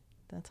 Yeah.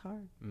 That's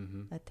hard.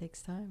 That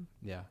takes time.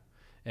 Yeah.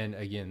 And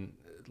again,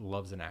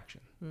 love's in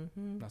action.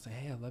 Not saying,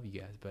 hey, I love you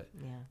guys, but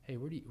hey,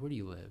 where do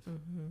you live?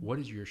 What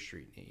does your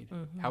street need?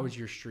 How is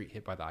your street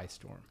hit by the ice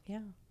storm?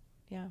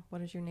 Yeah. What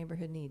does your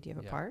neighborhood need? Do you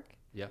have a park?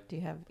 Yeah. Do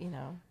you have,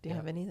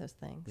 have any of those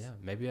things? Yeah.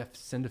 Maybe I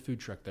send a food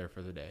truck there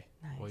for the day.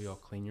 Nice. Well, you'll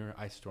clean your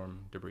ice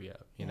storm debris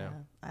up, you know?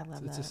 I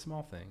love that. It's just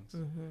small things.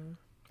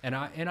 And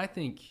I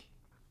think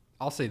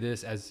I'll say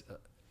this as,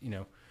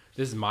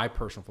 this is my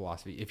personal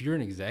philosophy. If you're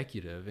an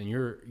executive and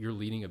you're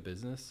leading a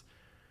business,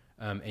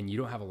 and you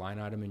don't have a line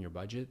item in your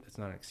budget, that's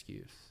not an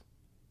excuse.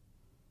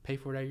 Pay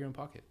for it out of your own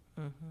pocket.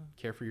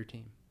 Care for your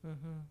team.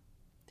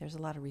 There's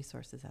a lot of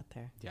resources out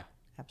there. Yeah.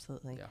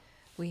 Absolutely. Yeah.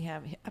 We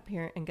have, up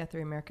here in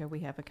Guthrie, America,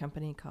 we have a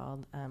company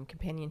called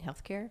Companion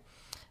Healthcare.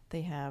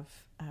 They have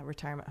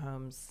retirement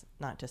homes,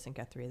 not just in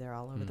Guthrie, they're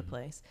all over the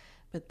place.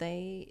 But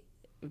they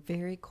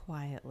very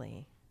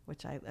quietly,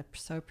 which I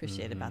so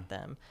appreciate about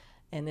them,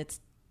 and it's,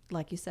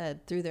 like you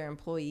said, through their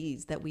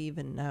employees that we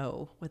even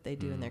know what they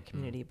do in their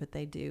community, but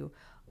they do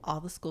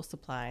all the school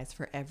supplies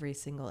for every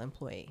single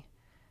employee.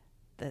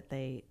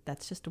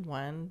 that's just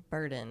one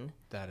burden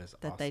that is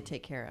that awesome. they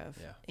take care of,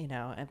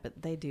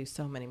 but they do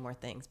so many more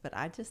things. But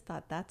I just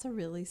thought that's a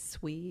really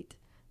sweet,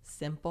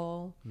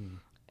 simple,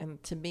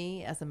 and to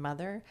me as a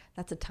mother,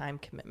 that's a time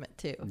commitment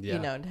too.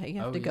 Yeah. You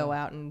have to go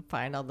out and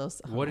find all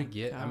those. What a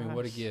gift. I mean,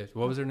 what a gift.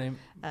 What was her name?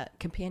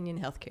 Companion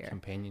Healthcare.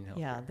 Companion Healthcare.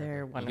 Yeah,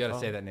 they're wonderful. You got to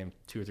say that name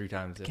 2 or 3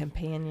 times.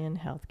 Companion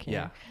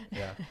Healthcare.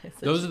 Yeah.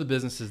 Those are the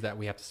businesses that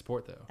we have to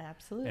support, though.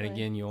 Absolutely. And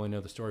again, you only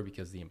know the story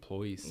because the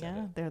employees said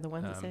it. They're the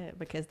ones that say it,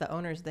 because the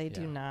owners, they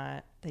do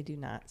not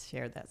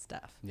share that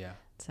stuff. Yeah.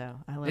 So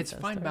I love it's those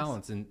fine stories.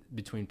 balance in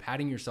between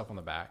patting yourself on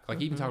the back, like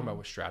even talking about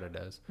what Strata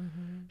does,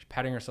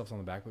 patting ourselves on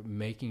the back, but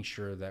making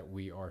sure that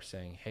we are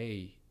saying,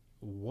 hey,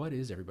 what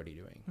is everybody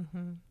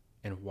doing?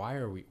 And why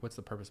are we, what's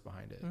the purpose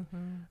behind it?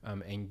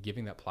 And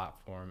giving that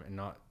platform and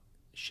not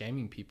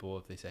shaming people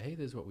if they say, hey,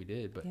 this is what we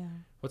did, but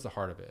what's the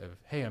heart of it? Of,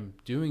 hey, I'm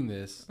doing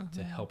this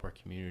to help our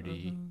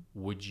community.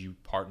 Would you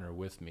partner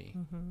with me?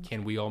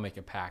 Can we all make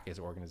a pact as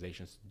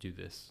organizations to do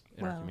this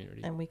in our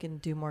community? And we can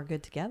do more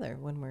good together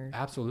when we're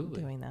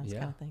doing those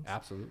kind of things.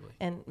 Absolutely.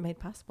 And made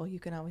possible, you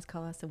can always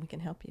call us and we can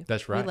help you.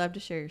 That's right. We love to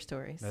share your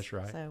stories. That's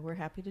right. So we're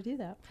happy to do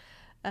that.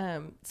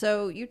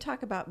 So you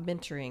talk about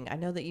mentoring. I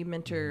know that you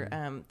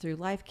mentor through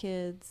Life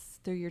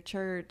Kids, through your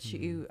church.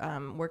 You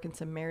work in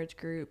some marriage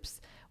groups.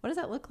 What does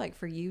that look like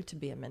for you to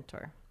be a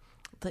mentor?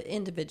 The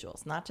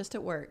individuals, not just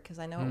at work, because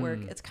I know at work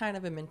it's kind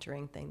of a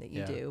mentoring thing that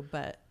you do.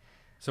 But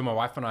so my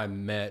wife and I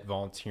met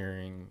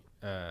volunteering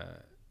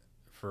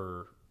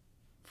for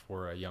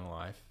a Young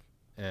Life,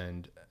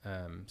 and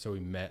so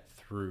we met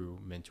through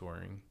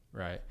mentoring,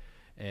 right?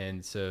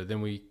 And so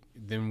then we've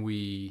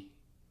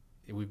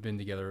been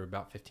together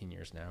about 15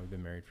 years now. We've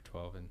been married for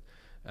 12,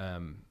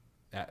 and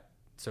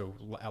so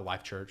at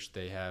Life Church,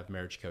 they have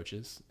marriage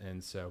coaches.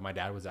 And so my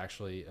dad was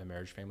actually a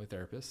marriage family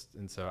therapist.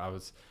 And so I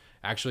was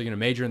actually going to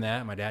major in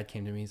that. My dad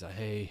came to me. He's like,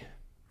 hey,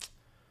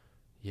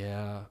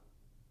 yeah.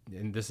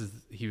 And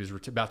he was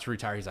about to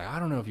retire. He's like, I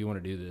don't know if you want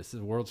to do this.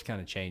 The world's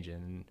kind of changing.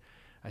 And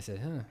I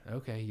said,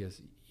 okay. He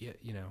goes, yeah,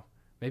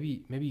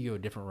 maybe you go a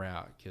different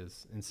route.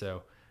 And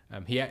so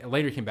he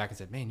later came back and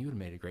said, man, you would have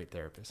made a great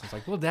therapist. I was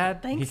like, well,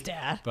 Dad. Thanks,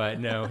 Dad. But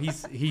no,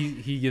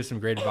 he gives some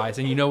great advice.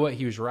 And you know what?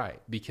 He was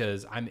right,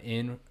 because I'm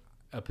in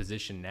a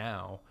position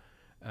now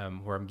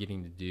where I'm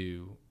getting to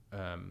do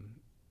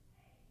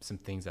some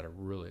things that I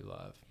really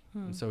love.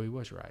 And so he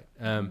was right.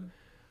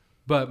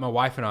 But my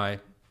wife and I,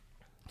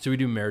 so we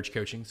do marriage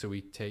coaching. So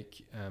we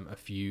take a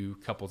few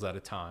couples at a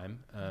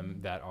time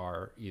that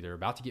are either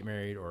about to get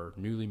married or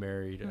newly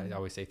married. I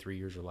always say 3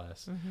 years or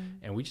less.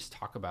 And we just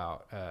talk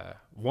about,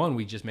 one,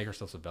 we just make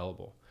ourselves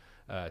available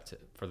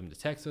for them to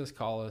text us,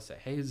 call us, say,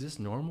 hey, is this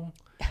normal?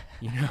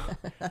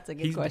 That's a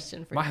good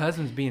question for my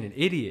husband's being an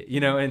idiot,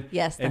 and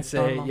yes, and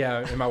say, normal.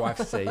 Yeah, and my wife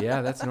would say,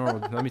 yeah, that's normal.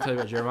 Let me tell you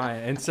about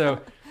Jeremiah. And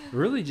so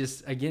really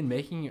just, again,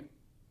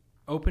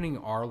 opening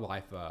our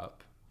life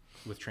up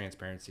with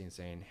transparency and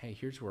saying, hey,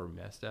 here's where we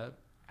messed up.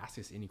 Ask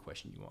us any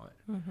question you want.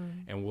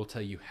 And we'll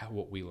tell you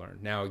what we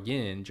learned. Now,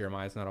 again,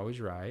 Jeremiah's not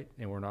always right,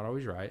 and we're not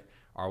always right.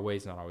 Our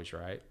way's not always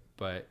right.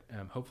 But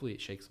hopefully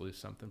it shakes loose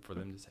something for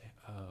them to say,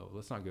 oh,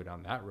 let's not go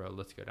down that road.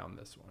 Let's go down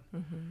this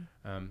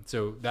one.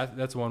 So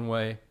that's one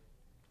way.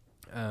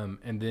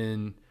 And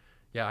then,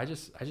 I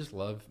just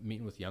love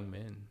meeting with young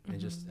men and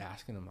just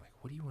asking them, like,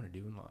 what do you want to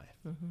do in life?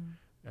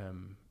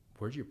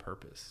 Where's your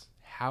purpose?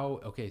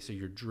 So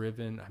you're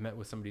driven. I met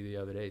with somebody the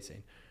other day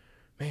saying,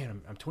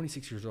 man, I'm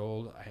 26 years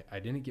old. I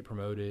didn't get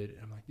promoted. And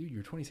I'm like, dude,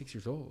 you're 26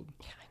 years old.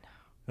 Yeah, I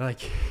know.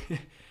 Like,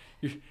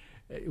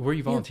 where are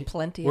you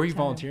volunteering? Where are you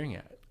volunteering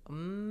at?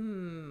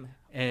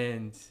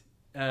 And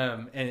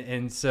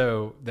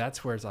so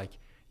that's where it's like,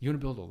 you want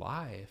to build a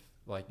life,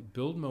 like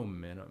build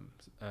momentum,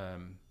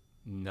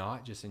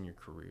 not just in your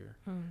career,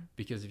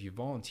 because if you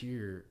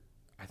volunteer,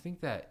 I think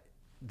that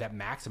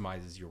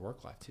maximizes your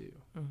work life too.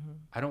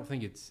 I don't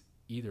think it's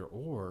either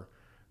or.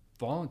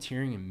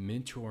 Volunteering and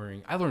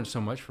mentoring, I learned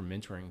so much from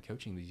mentoring and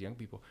coaching these young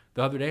people.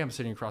 The other day I'm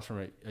sitting across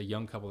from a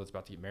young couple that's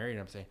about to get married, and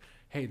I'm saying,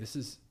 hey, this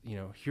is,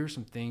 here's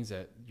some things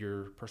that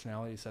your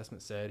personality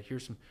assessment said.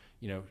 Here's some,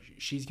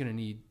 she's going to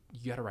need,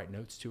 you got to write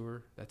notes to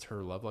her. That's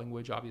her love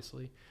language,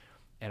 obviously.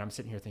 And I'm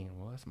sitting here thinking,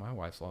 well, that's my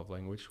wife's love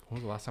language. When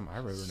was the last time I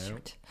wrote a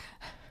note?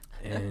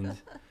 And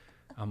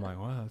I'm like,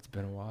 wow, it's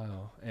been a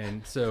while.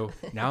 And so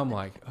now I'm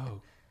like,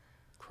 oh,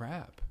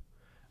 crap.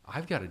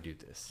 I've got to do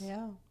this.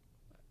 Yeah.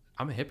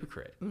 I'm a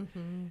hypocrite.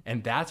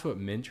 And that's what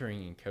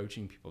mentoring and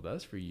coaching people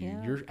does for you.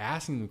 Yeah. You're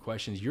asking them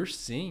questions. You're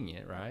seeing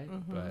it, right?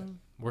 But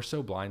we're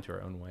so blind to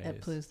our own ways.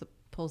 It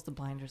pulls the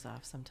blinders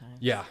off sometimes.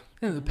 Yeah.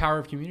 And the power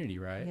of community,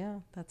 right? Yeah,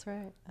 that's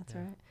right. That's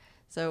right.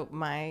 So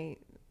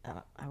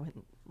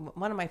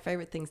one of my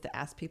favorite things to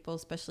ask people,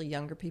 especially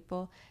younger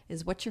people,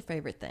 is what's your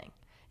favorite thing?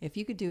 If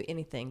you could do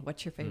anything,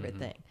 what's your favorite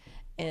thing?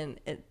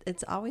 And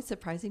it's always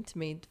surprising to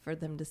me for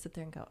them to sit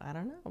there and go, I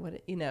don't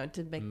know,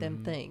 to make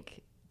them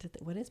think.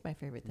 What is my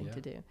favorite thing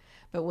to do?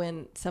 But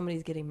when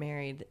somebody's getting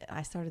married,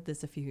 I started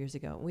this a few years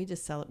ago.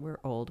 We're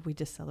old. We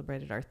just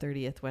celebrated our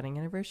 30th wedding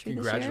anniversary.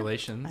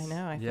 Congratulations. This year.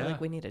 I know. I feel like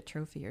we need a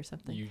trophy or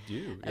something. You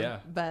do. Yeah.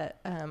 But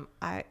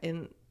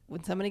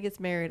when somebody gets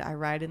married, I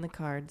write in the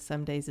card,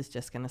 some days it's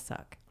just going to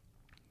suck.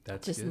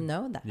 That's just good.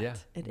 know that. Yeah.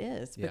 It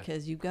is, Yeah.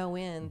 because you go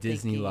in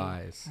Disney thinking,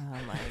 lies. oh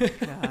my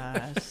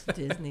gosh,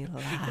 Disney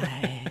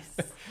lies.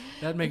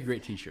 That'd make a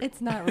great t-shirt.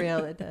 It's not real.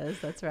 It does.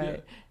 That's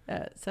right.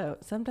 So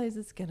some days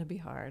it's going to be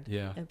hard.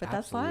 Yeah. But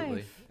that's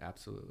life.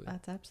 Absolutely.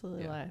 That's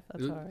absolutely life.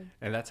 That's hard.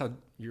 And that's how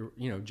your,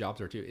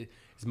 jobs are too.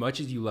 As much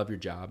as you love your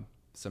job,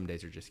 some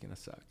days are just going to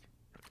suck.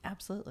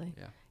 Absolutely.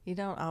 Yeah. You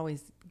don't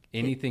always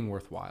anything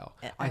worthwhile.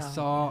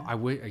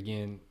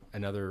 Again,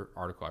 another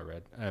article I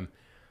read,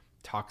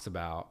 talks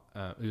about,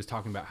 it was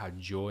talking about how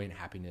joy and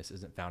happiness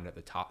isn't found at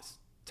the top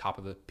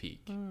of the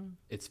peak.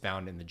 It's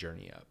found in the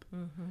journey up,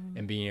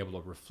 and being able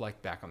to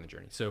reflect back on the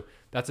journey. So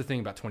that's the thing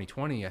about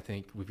 2020. I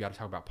think we've got to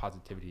talk about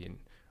positivity and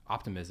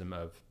optimism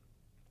of,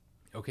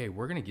 okay,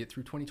 we're going to get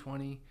through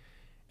 2020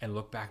 and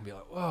look back and be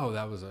like, whoa,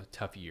 that was a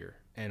tough year.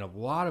 And a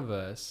lot of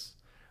us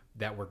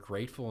that were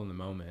grateful in the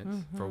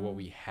moment for what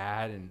we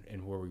had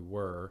and where we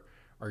were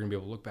are going to be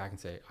able to look back and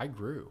say, I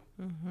grew.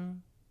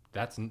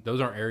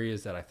 Those aren't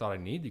areas that I thought I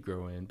need to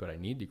grow in, but I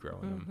need to grow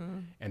in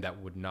them. And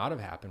that would not have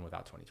happened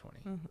without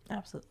 2020.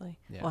 Absolutely.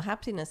 Yeah. Well,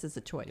 happiness is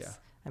a choice. Yeah.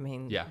 I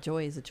mean,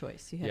 joy is a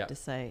choice. You have to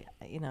say,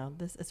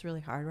 this it's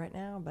really hard right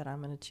now, but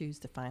I'm going to choose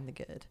to find the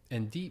good.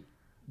 And deep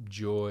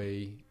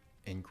joy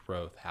and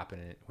growth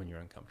happen when you're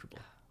uncomfortable.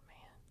 Oh,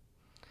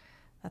 man.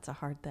 That's a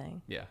hard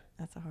thing. Yeah.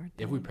 That's a hard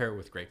thing. If we pair it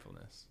with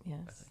gratefulness. Yes.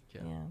 I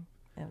think, yeah.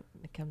 And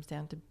it comes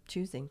down to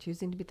choosing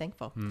to be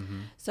thankful.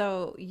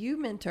 So you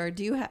mentor,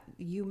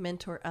 you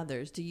mentor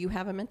others. Do you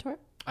have a mentor?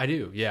 I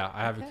do. Yeah.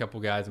 I have a couple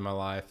guys in my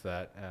life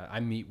that I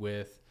meet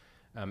with.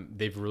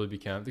 They've really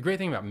become, the great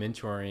thing about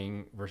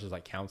mentoring versus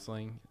like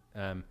counseling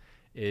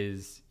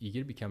is you get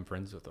to become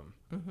friends with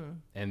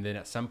them. And then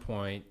at some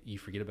point you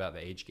forget about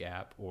the age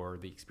gap or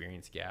the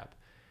experience gap,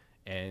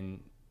 and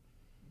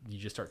you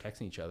just start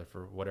texting each other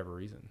for whatever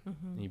reason,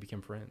 and you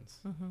become friends,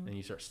 and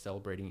you start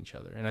celebrating each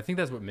other. And I think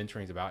that's what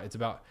mentoring is about. It's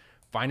about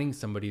finding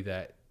somebody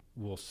that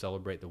will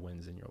celebrate the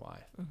wins in your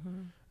life.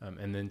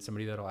 And then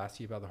somebody that'll ask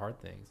you about the hard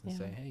things and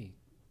say, hey,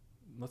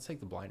 let's take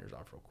the blinders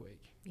off real quick.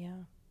 Yeah.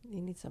 You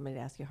need somebody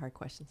to ask you hard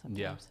questions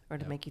sometimes, or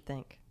to Yeah. make you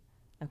think.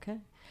 Okay.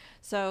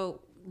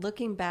 So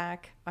looking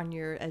back on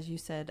your, as you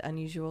said,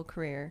 unusual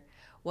career,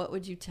 what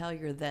would you tell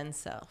your then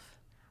self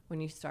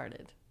when you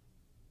started?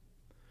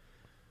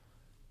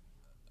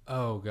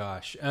 Oh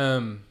gosh.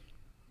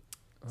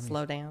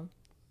 Slow down.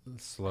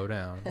 Slow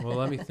down. Well,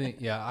 let me think.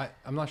 Yeah,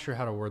 I'm not sure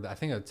how to word that. I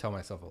think I'd tell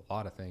myself a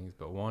lot of things,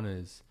 but one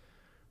is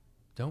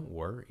don't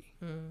worry.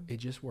 It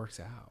just works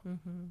out.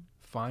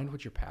 Find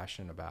what you're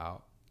passionate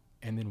about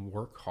and then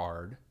work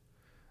hard.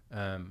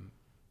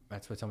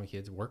 That's what I tell my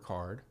kids, work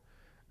hard.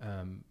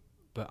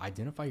 But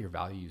identify your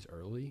values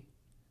early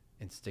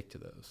and stick to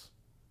those,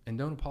 and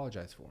don't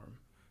apologize for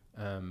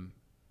them.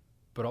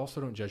 But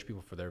also don't judge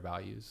people for their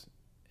values,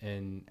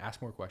 and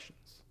ask more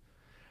questions.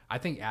 I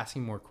think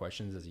asking more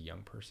questions as a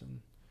young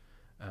person,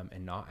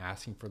 and not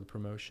asking for the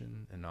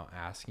promotion and not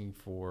asking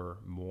for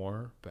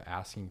more, but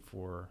asking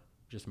for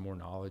just more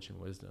knowledge and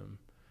wisdom,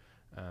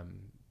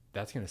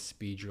 that's going to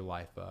speed your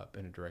life up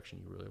in a direction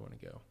you really want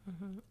to go.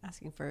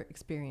 Asking for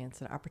experience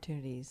and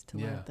opportunities to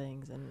learn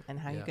things and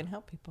how you can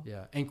help people.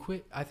 Yeah. And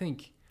quit. I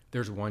think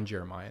there's one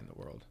Jeremiah in the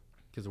world,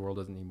 because the world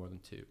doesn't need more than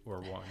two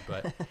or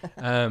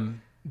one,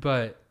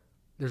 but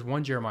there's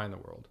one Jeremiah in the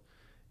world.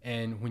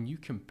 And when you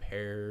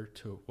compare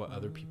to what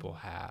other people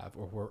have,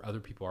 or where other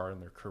people are in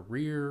their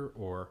career,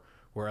 or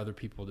where other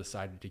people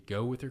decided to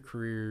go with their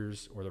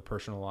careers or their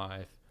personal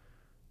life,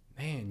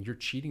 man, you're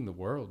cheating the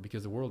world,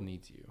 because the world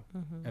needs you,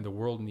 and the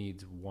world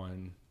needs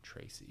one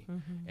Tracy.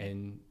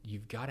 And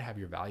you've got to have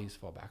your values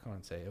fall back on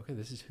and say, okay,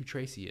 this is who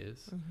Tracy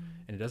is.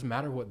 And it doesn't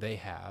matter what they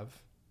have,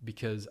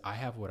 because I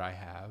have what I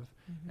have,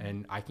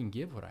 and I can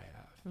give what I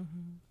have.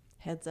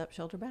 Heads up,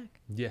 shoulder back.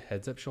 Yeah.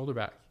 Heads up, shoulder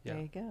back. Yeah.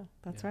 There you go.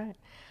 That's right.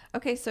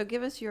 Okay. So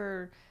give us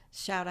your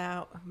shout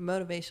out,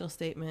 motivational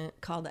statement,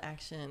 call to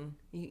action.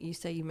 You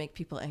say you make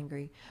people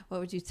angry. What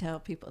would you tell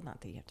people?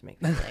 Not that you have to make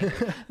people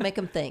angry. Make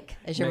them think,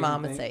 as your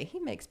mom would say. He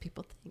makes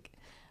people think.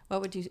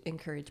 What would you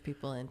encourage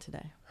people in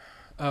today?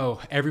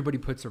 Oh, everybody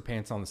puts their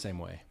pants on the same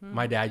way.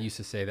 My dad used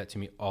to say that to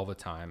me all the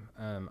time.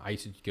 I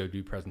used to go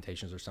do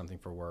presentations or something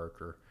for work,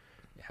 or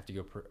have to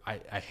go.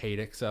 I hate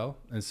Excel.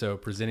 And so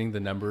presenting the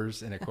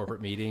numbers in a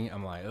corporate meeting,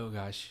 I'm like, oh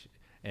gosh.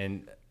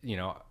 And,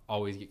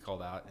 always get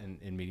called out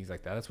in meetings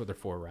like that. That's what they're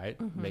for, right?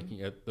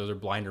 Those are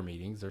blinder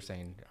meetings. They're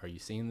saying, are you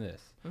seeing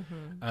this?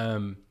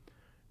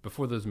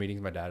 Before those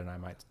meetings, my dad and I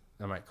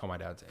might call my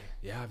dad and say,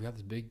 yeah, I've got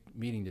this big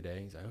meeting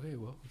today. He's like, okay,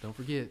 well, don't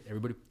forget,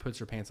 everybody puts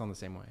their pants on the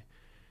same way.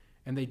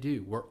 And they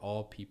do. We're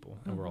all people,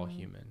 and we're all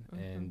human.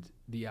 And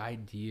I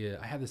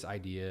have this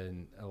idea,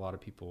 and a lot of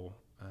people,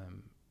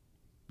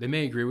 they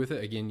may agree with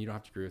it. Again, you don't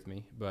have to agree with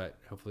me, but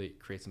hopefully it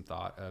creates some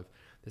thought of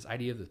this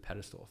idea of the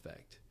pedestal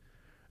effect.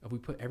 If we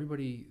put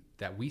everybody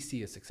that we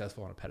see as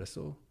successful on a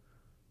pedestal,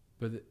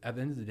 but at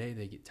the end of the day,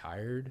 they get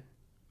tired,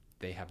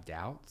 they have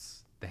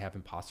doubts, they have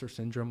imposter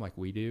syndrome like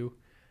we do,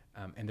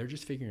 and they're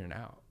just figuring it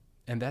out.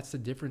 And that's the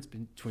difference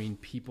between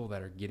people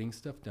that are getting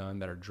stuff done,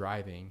 that are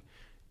driving,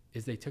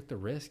 is they took the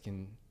risk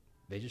and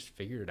they just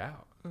figured it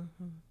out.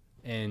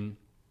 And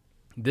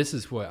this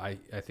is what I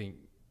think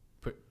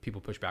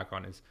people push back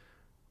on is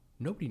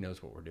nobody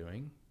knows what we're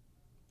doing.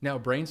 Now, a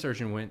brain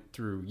surgeon went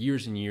through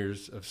years and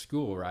years of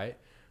school, right?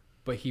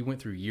 But he went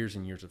through years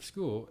and years of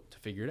school to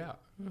figure it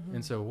out.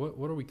 And so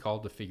what are we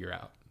called to figure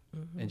out?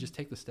 And just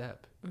take the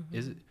step.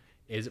 Is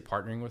it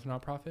partnering with a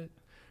nonprofit?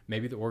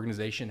 Maybe the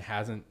organization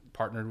hasn't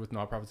partnered with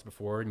nonprofits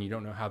before, and you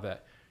don't know how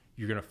that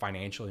you're going to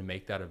financially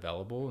make that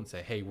available and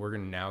say, hey, we're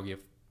going to now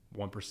give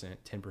 1%,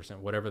 10%,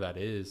 whatever that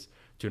is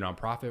to a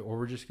nonprofit, or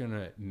we're just going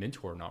to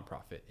mentor a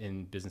nonprofit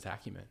in business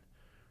acumen.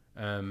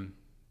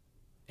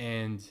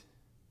 And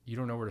you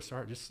don't know where to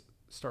start. Just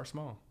start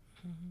small.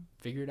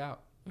 Figure it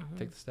out.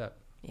 Take the step.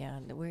 Yeah,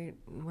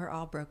 we're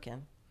all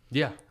broken.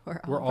 Yeah,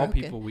 we're all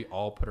broken. people. We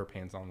all put our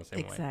pants on the same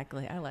way.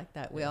 Exactly. I like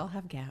that. We all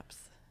have gaps.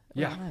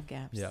 We all have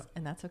gaps. Yeah.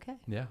 And that's okay.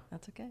 Yeah.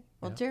 That's okay.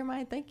 Well,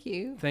 Jeremiah, thank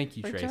you. Thank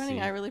you, for Tracy.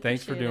 joining. I really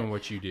Thanks for appreciate doing it.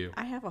 what you do.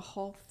 I have a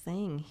whole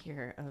thing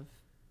here of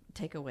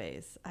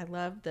takeaways. I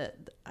love that.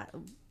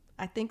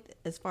 I think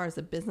as far as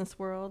the business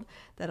world,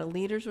 that a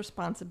leader's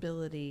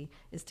responsibility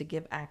is to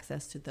give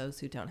access to those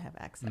who don't have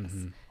access.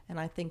 And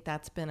I think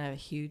that's been a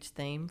huge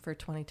theme for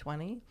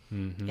 2020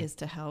 is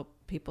to help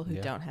people who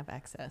don't have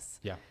access.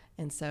 Yeah.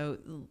 And so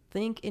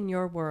think in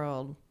your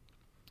world,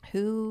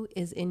 who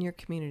is in your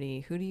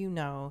community? Who do you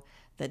know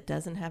that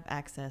doesn't have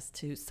access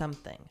to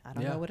something? I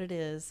don't know what it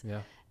is.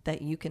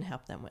 That you can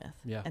help them with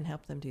and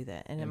help them do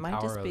that. And Empower it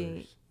might just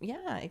be,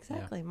 others.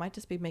 exactly. It might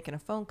just be making a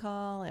phone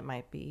call. It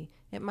might be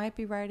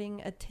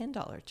writing a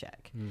 $10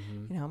 check.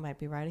 You know, it might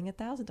be writing a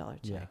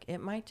 $1,000 check.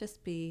 It might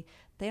just be,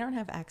 they don't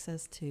have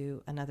access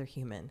to another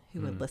human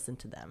who would listen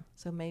to them.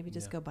 So maybe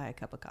just go buy a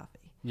cup of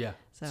coffee. Yeah.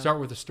 So start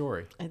with a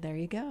story. There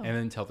you go. And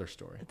then tell their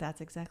story.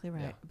 That's exactly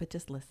right. But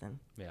just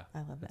listen. Yeah. I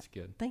love that. That's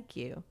good. Thank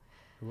you.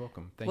 You're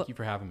welcome. Thank you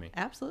for having me.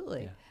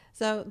 Absolutely. Yeah.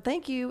 So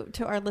thank you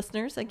to our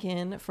listeners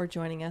again for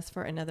joining us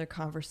for another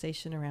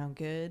conversation around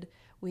good.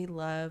 We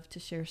love to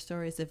share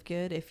stories of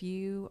good. If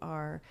you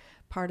are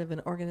part of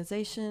an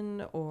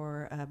organization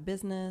or a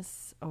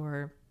business,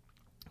 or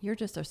you're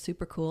just a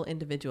super cool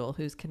individual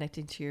who's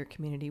connecting to your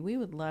community, we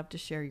would love to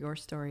share your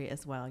story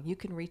as well. You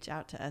can reach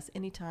out to us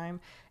anytime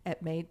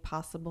at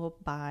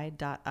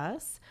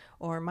madepossibleby.us,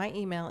 or my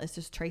email is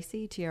just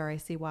Tracy,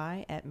 Tracy,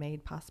 at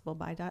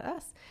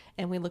madepossibleby.us.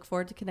 And we look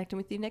forward to connecting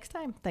with you next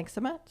time. Thanks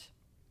so much.